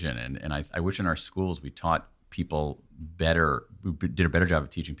religion, and I wish in our schools we taught people better, we did a better job of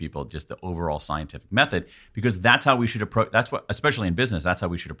teaching people just the overall scientific method, because that's how we should approach, that's what, especially in business, that's how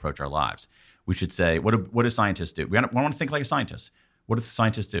we should approach our lives. We should say, what do scientists do? We want to think like a scientist. What do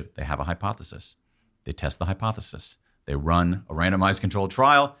scientists do? They have a hypothesis. They test the hypothesis. They run a randomized controlled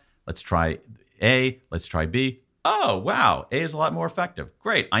trial. Let's try A, let's try B. Oh, wow, A is a lot more effective.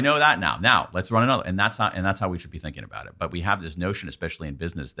 Great, I know that now. Now, let's run another. And that's how we should be thinking about it. But we have this notion, especially in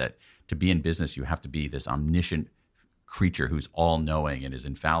business, that to be in business, you have to be this omniscient creature who's all-knowing and is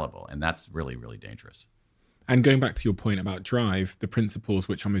infallible. And that's really, really dangerous. And going back to your point about drive, the principles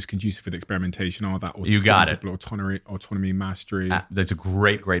which are most conducive with experimentation are that autonomy, mastery. That's a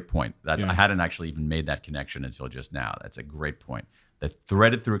great point. I hadn't actually even made that connection until just now. That's a great point. That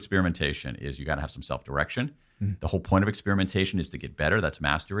threaded through experimentation is you got to have some self-direction. The whole point of experimentation is to get better. That's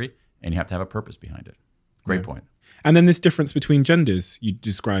mastery. And you have to have a purpose behind it. Great point. And then this difference between genders you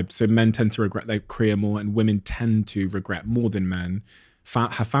described. So men tend to regret their career more, and women tend to regret more than men.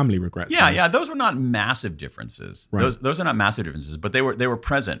 Have family regrets. Yeah. Those were not massive differences. Right. Those are not massive differences, but they were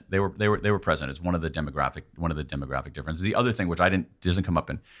present. They were present. It's one of the demographic differences. The other thing, which doesn't come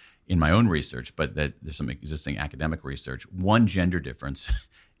up in my own research, but that there's some existing academic research. One gender difference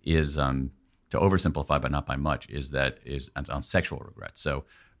is, to oversimplify, but not by much, is on sexual regret. So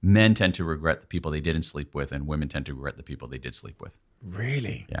men tend to regret the people they didn't sleep with, and women tend to regret the people they did sleep with.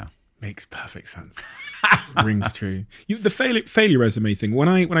 Really? Yeah. Makes perfect sense. Rings true. The failure resume thing. When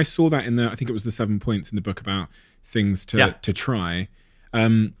I saw that in I think it was the 7 points in the book about things to try.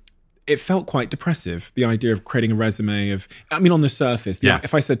 It felt quite depressive. The idea of creating a resume on the surface.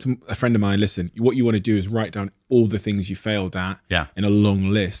 If I said to a friend of mine, listen, what you want to do is write down all the things you failed at in a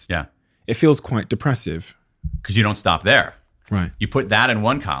long list. Yeah. It feels quite depressive. Because you don't stop there. Right. You put that in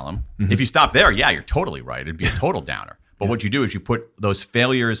one column. Mm-hmm. If you stop there, you're totally right. It'd be a total downer. But what you do is you put those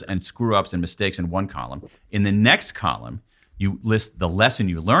failures and screw-ups and mistakes in one column. In the next column, you list the lesson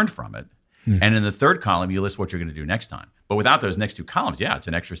you learned from it. And in the third column, you list what you're going to do next time. But without those next two columns, it's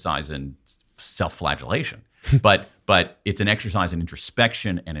an exercise in self-flagellation. but it's an exercise in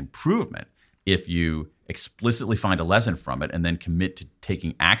introspection and improvement if you explicitly find a lesson from it and then commit to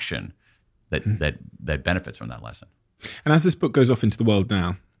taking action that benefits from that lesson. And as this book goes off into the world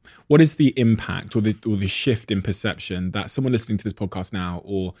now, what is the impact or the shift in perception that someone listening to this podcast now,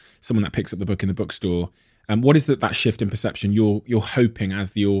 or someone that picks up the book in the bookstore, what is that shift in perception you're hoping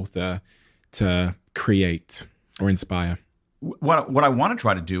as the author to create or inspire? What I want to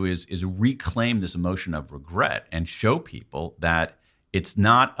try to do is reclaim this emotion of regret and show people that it's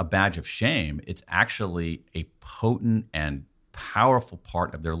not a badge of shame. It's actually a potent and powerful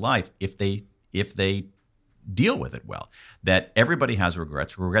part of their life if they deal with it well. That everybody has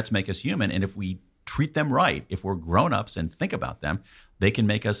regrets. Regrets make us human, and if we treat them right, if we're grown-ups and think about them, they can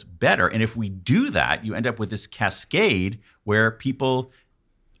make us better. And if we do that, you end up with this cascade where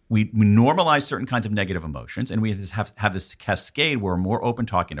we normalize certain kinds of negative emotions, and we have this cascade where we're more open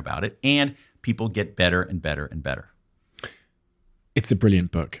talking about it, and people get better and better and better. It's a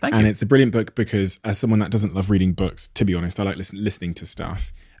brilliant book. Thank you. You. It's a brilliant book because as someone that doesn't love reading books, to be honest, I like listening to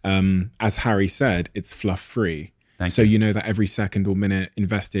stuff. As Harry said, it's fluff-free. So you know that every second or minute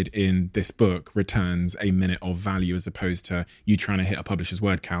invested in this book returns a minute of value as opposed to you trying to hit a publisher's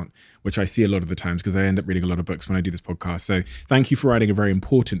word count, which I see a lot of the times because I end up reading a lot of books when I do this podcast. So thank you for writing a very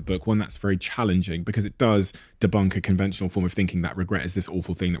important book, one that's very challenging because it does debunk a conventional form of thinking that regret is this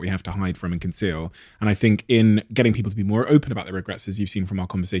awful thing that we have to hide from and conceal. And I think in getting people to be more open about their regrets, as you've seen from our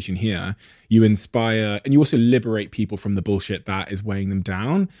conversation here, you inspire and you also liberate people from the bullshit that is weighing them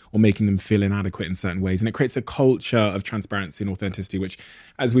down or making them feel inadequate in certain ways. And it creates a culture of transparency and authenticity, which,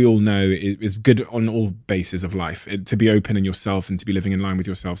 as we all know, is good on all bases of life, to be open in yourself and to be living in line with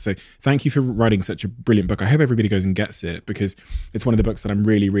yourself. So thank you for writing such a brilliant book. I hope everybody goes and gets it because it's one of the books that I'm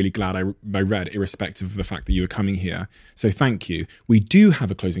really, really glad I read, irrespective of the fact that you were coming here. So thank you. We do have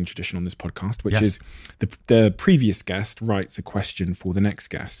a closing tradition on this podcast, which is the previous guest writes a question for the next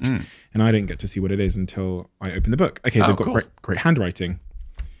guest. And I don't get to see what it is until I open the book. Okay, they've got great handwriting.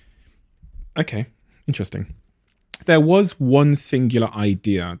 Okay, interesting. There was one singular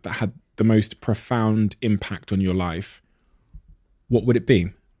idea that had the most profound impact on your life. What would it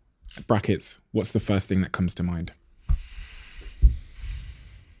be? Brackets, what's the first thing that comes to mind?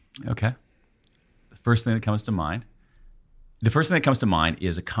 Okay. The first thing that comes to mind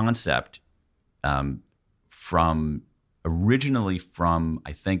is a concept originally from,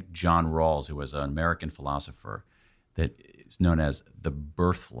 I think, John Rawls, who was an American philosopher, that is known as the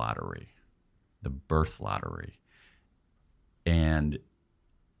birth lottery. The birth lottery. And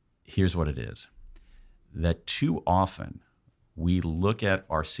here's what it is. That too often we look at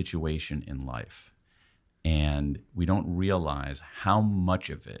our situation in life and we don't realize how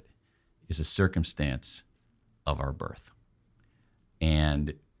much of it is a circumstance of our birth.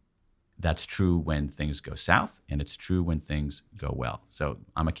 And that's true when things go south, and it's true when things go well. So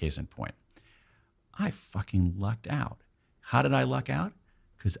I'm a case in point. I fucking lucked out. How did I luck out?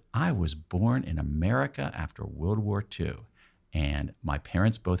 Because I was born in America after World War II. And my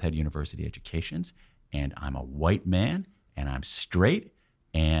parents both had university educations, and I'm a white man, and I'm straight,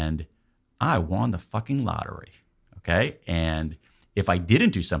 and I won the fucking lottery, okay? And if I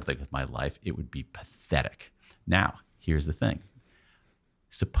didn't do something with my life, it would be pathetic. Now, here's the thing.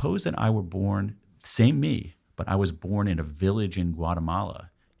 Suppose that I were born, same me, but I was born in a village in Guatemala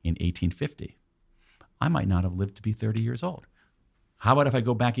in 1850. I might not have lived to be 30 years old. How about if I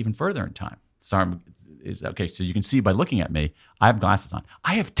go back even further in time? Sorry, okay, so you can see by looking at me, I have glasses on.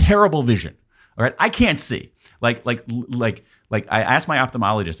 I have terrible vision. All right, I can't see. Like I asked my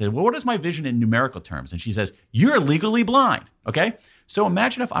ophthalmologist, I said, well, what is my vision in numerical terms? And she says, you're legally blind. Okay, so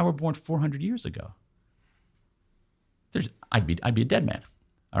imagine if I were born 400 years ago. I'd be a dead man.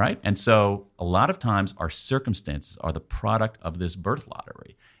 All right, and so a lot of times our circumstances are the product of this birth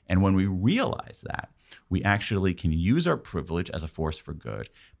lottery. And when we realize that, we actually can use our privilege as a force for good,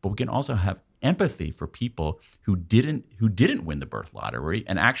 but we can also have empathy for people who didn't win the birth lottery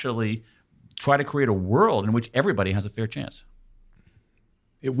and actually try to create a world in which everybody has a fair chance.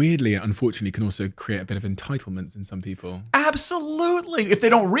 It weirdly, unfortunately, can also create a bit of entitlement in some people. Absolutely, if they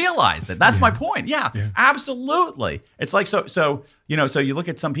don't realize it. That's my point. Yeah, absolutely. It's like so you look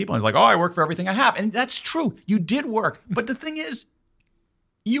at some people and it's like, oh, I work for everything I have, and that's true. You did work, but the thing is,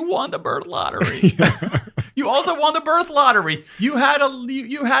 you won the birth lottery. You also won the birth lottery. You had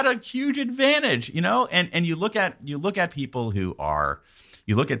a huge advantage, and you look at people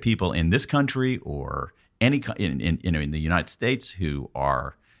in this country or in the United States who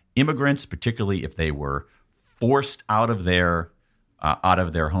are immigrants, particularly if they were forced out of their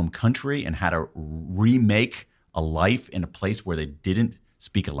home country and had to remake a life in a place where they didn't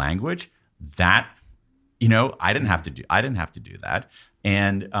speak a language. That, I didn't have to do that.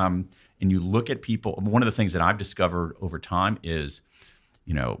 And you look at people. One of the things that I've discovered over time is,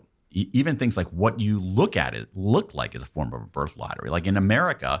 even things like what you look like is a form of a birth lottery. Like in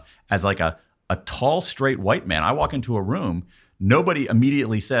America, as like a tall, straight white man, I walk into a room, nobody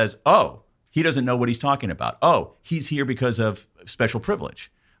immediately says, "Oh, he doesn't know what he's talking about. Oh, he's here because of special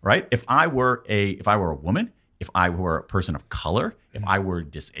privilege." Right? If I were a woman, if I were a person of color, if I were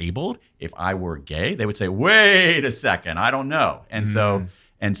disabled, if I were gay, they would say, "Wait a second, I don't know." And so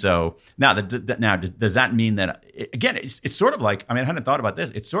now, does that mean that again? It's sort of like, I hadn't thought about this.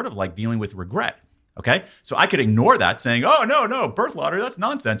 It's sort of like dealing with regret. Okay. So I could ignore that saying, oh, no, birth lottery, that's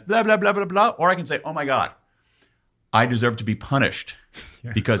nonsense, blah, blah, blah, blah, blah. Or I can say, oh my God, I deserve to be punished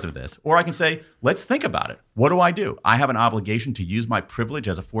because of this. Or I can say, let's think about it. What do? I have an obligation to use my privilege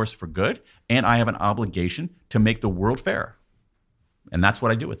as a force for good, and I have an obligation to make the world fair. And that's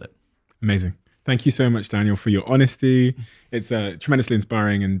what I do with it. Amazing. Thank you so much, Daniel, for your honesty. It's tremendously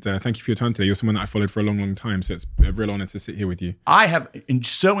inspiring, and thank you for your time today. You're someone that I followed for a long, long time, so it's a real honor to sit here with you. I have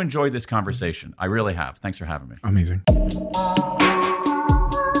so enjoyed this conversation. I really have. Thanks for having me. Amazing.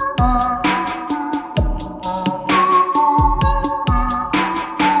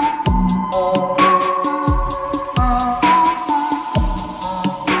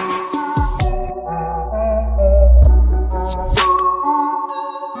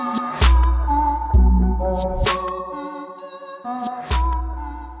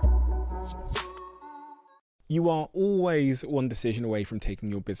 You are always one decision away from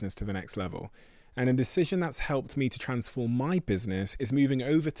taking your business to the next level. And a decision that's helped me to transform my business is moving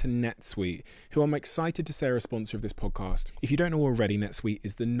over to NetSuite, who I'm excited to say are a sponsor of this podcast. If you don't know already, NetSuite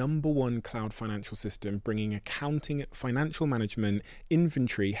is the #1 cloud financial system, bringing accounting, financial management,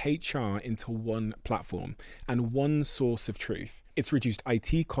 inventory, HR into one platform and one source of truth. It's reduced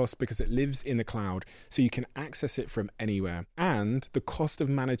IT costs because it lives in the cloud, so you can access it from anywhere. And the cost of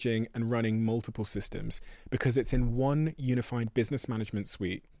managing and running multiple systems because it's in one unified business management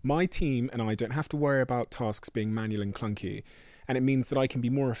suite. My team and I don't have to worry about tasks being manual and clunky. And it means that I can be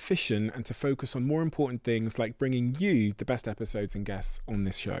more efficient and to focus on more important things like bringing you the best episodes and guests on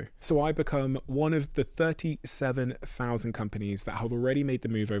this show. So I become one of the 37,000 companies that have already made the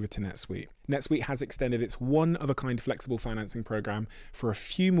move over to NetSuite. NetSuite has extended its one-of-a-kind flexible financing program for a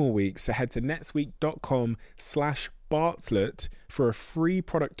few more weeks. So head to netsuite.com/Bartlett for a free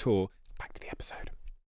product tour. Back to the episode.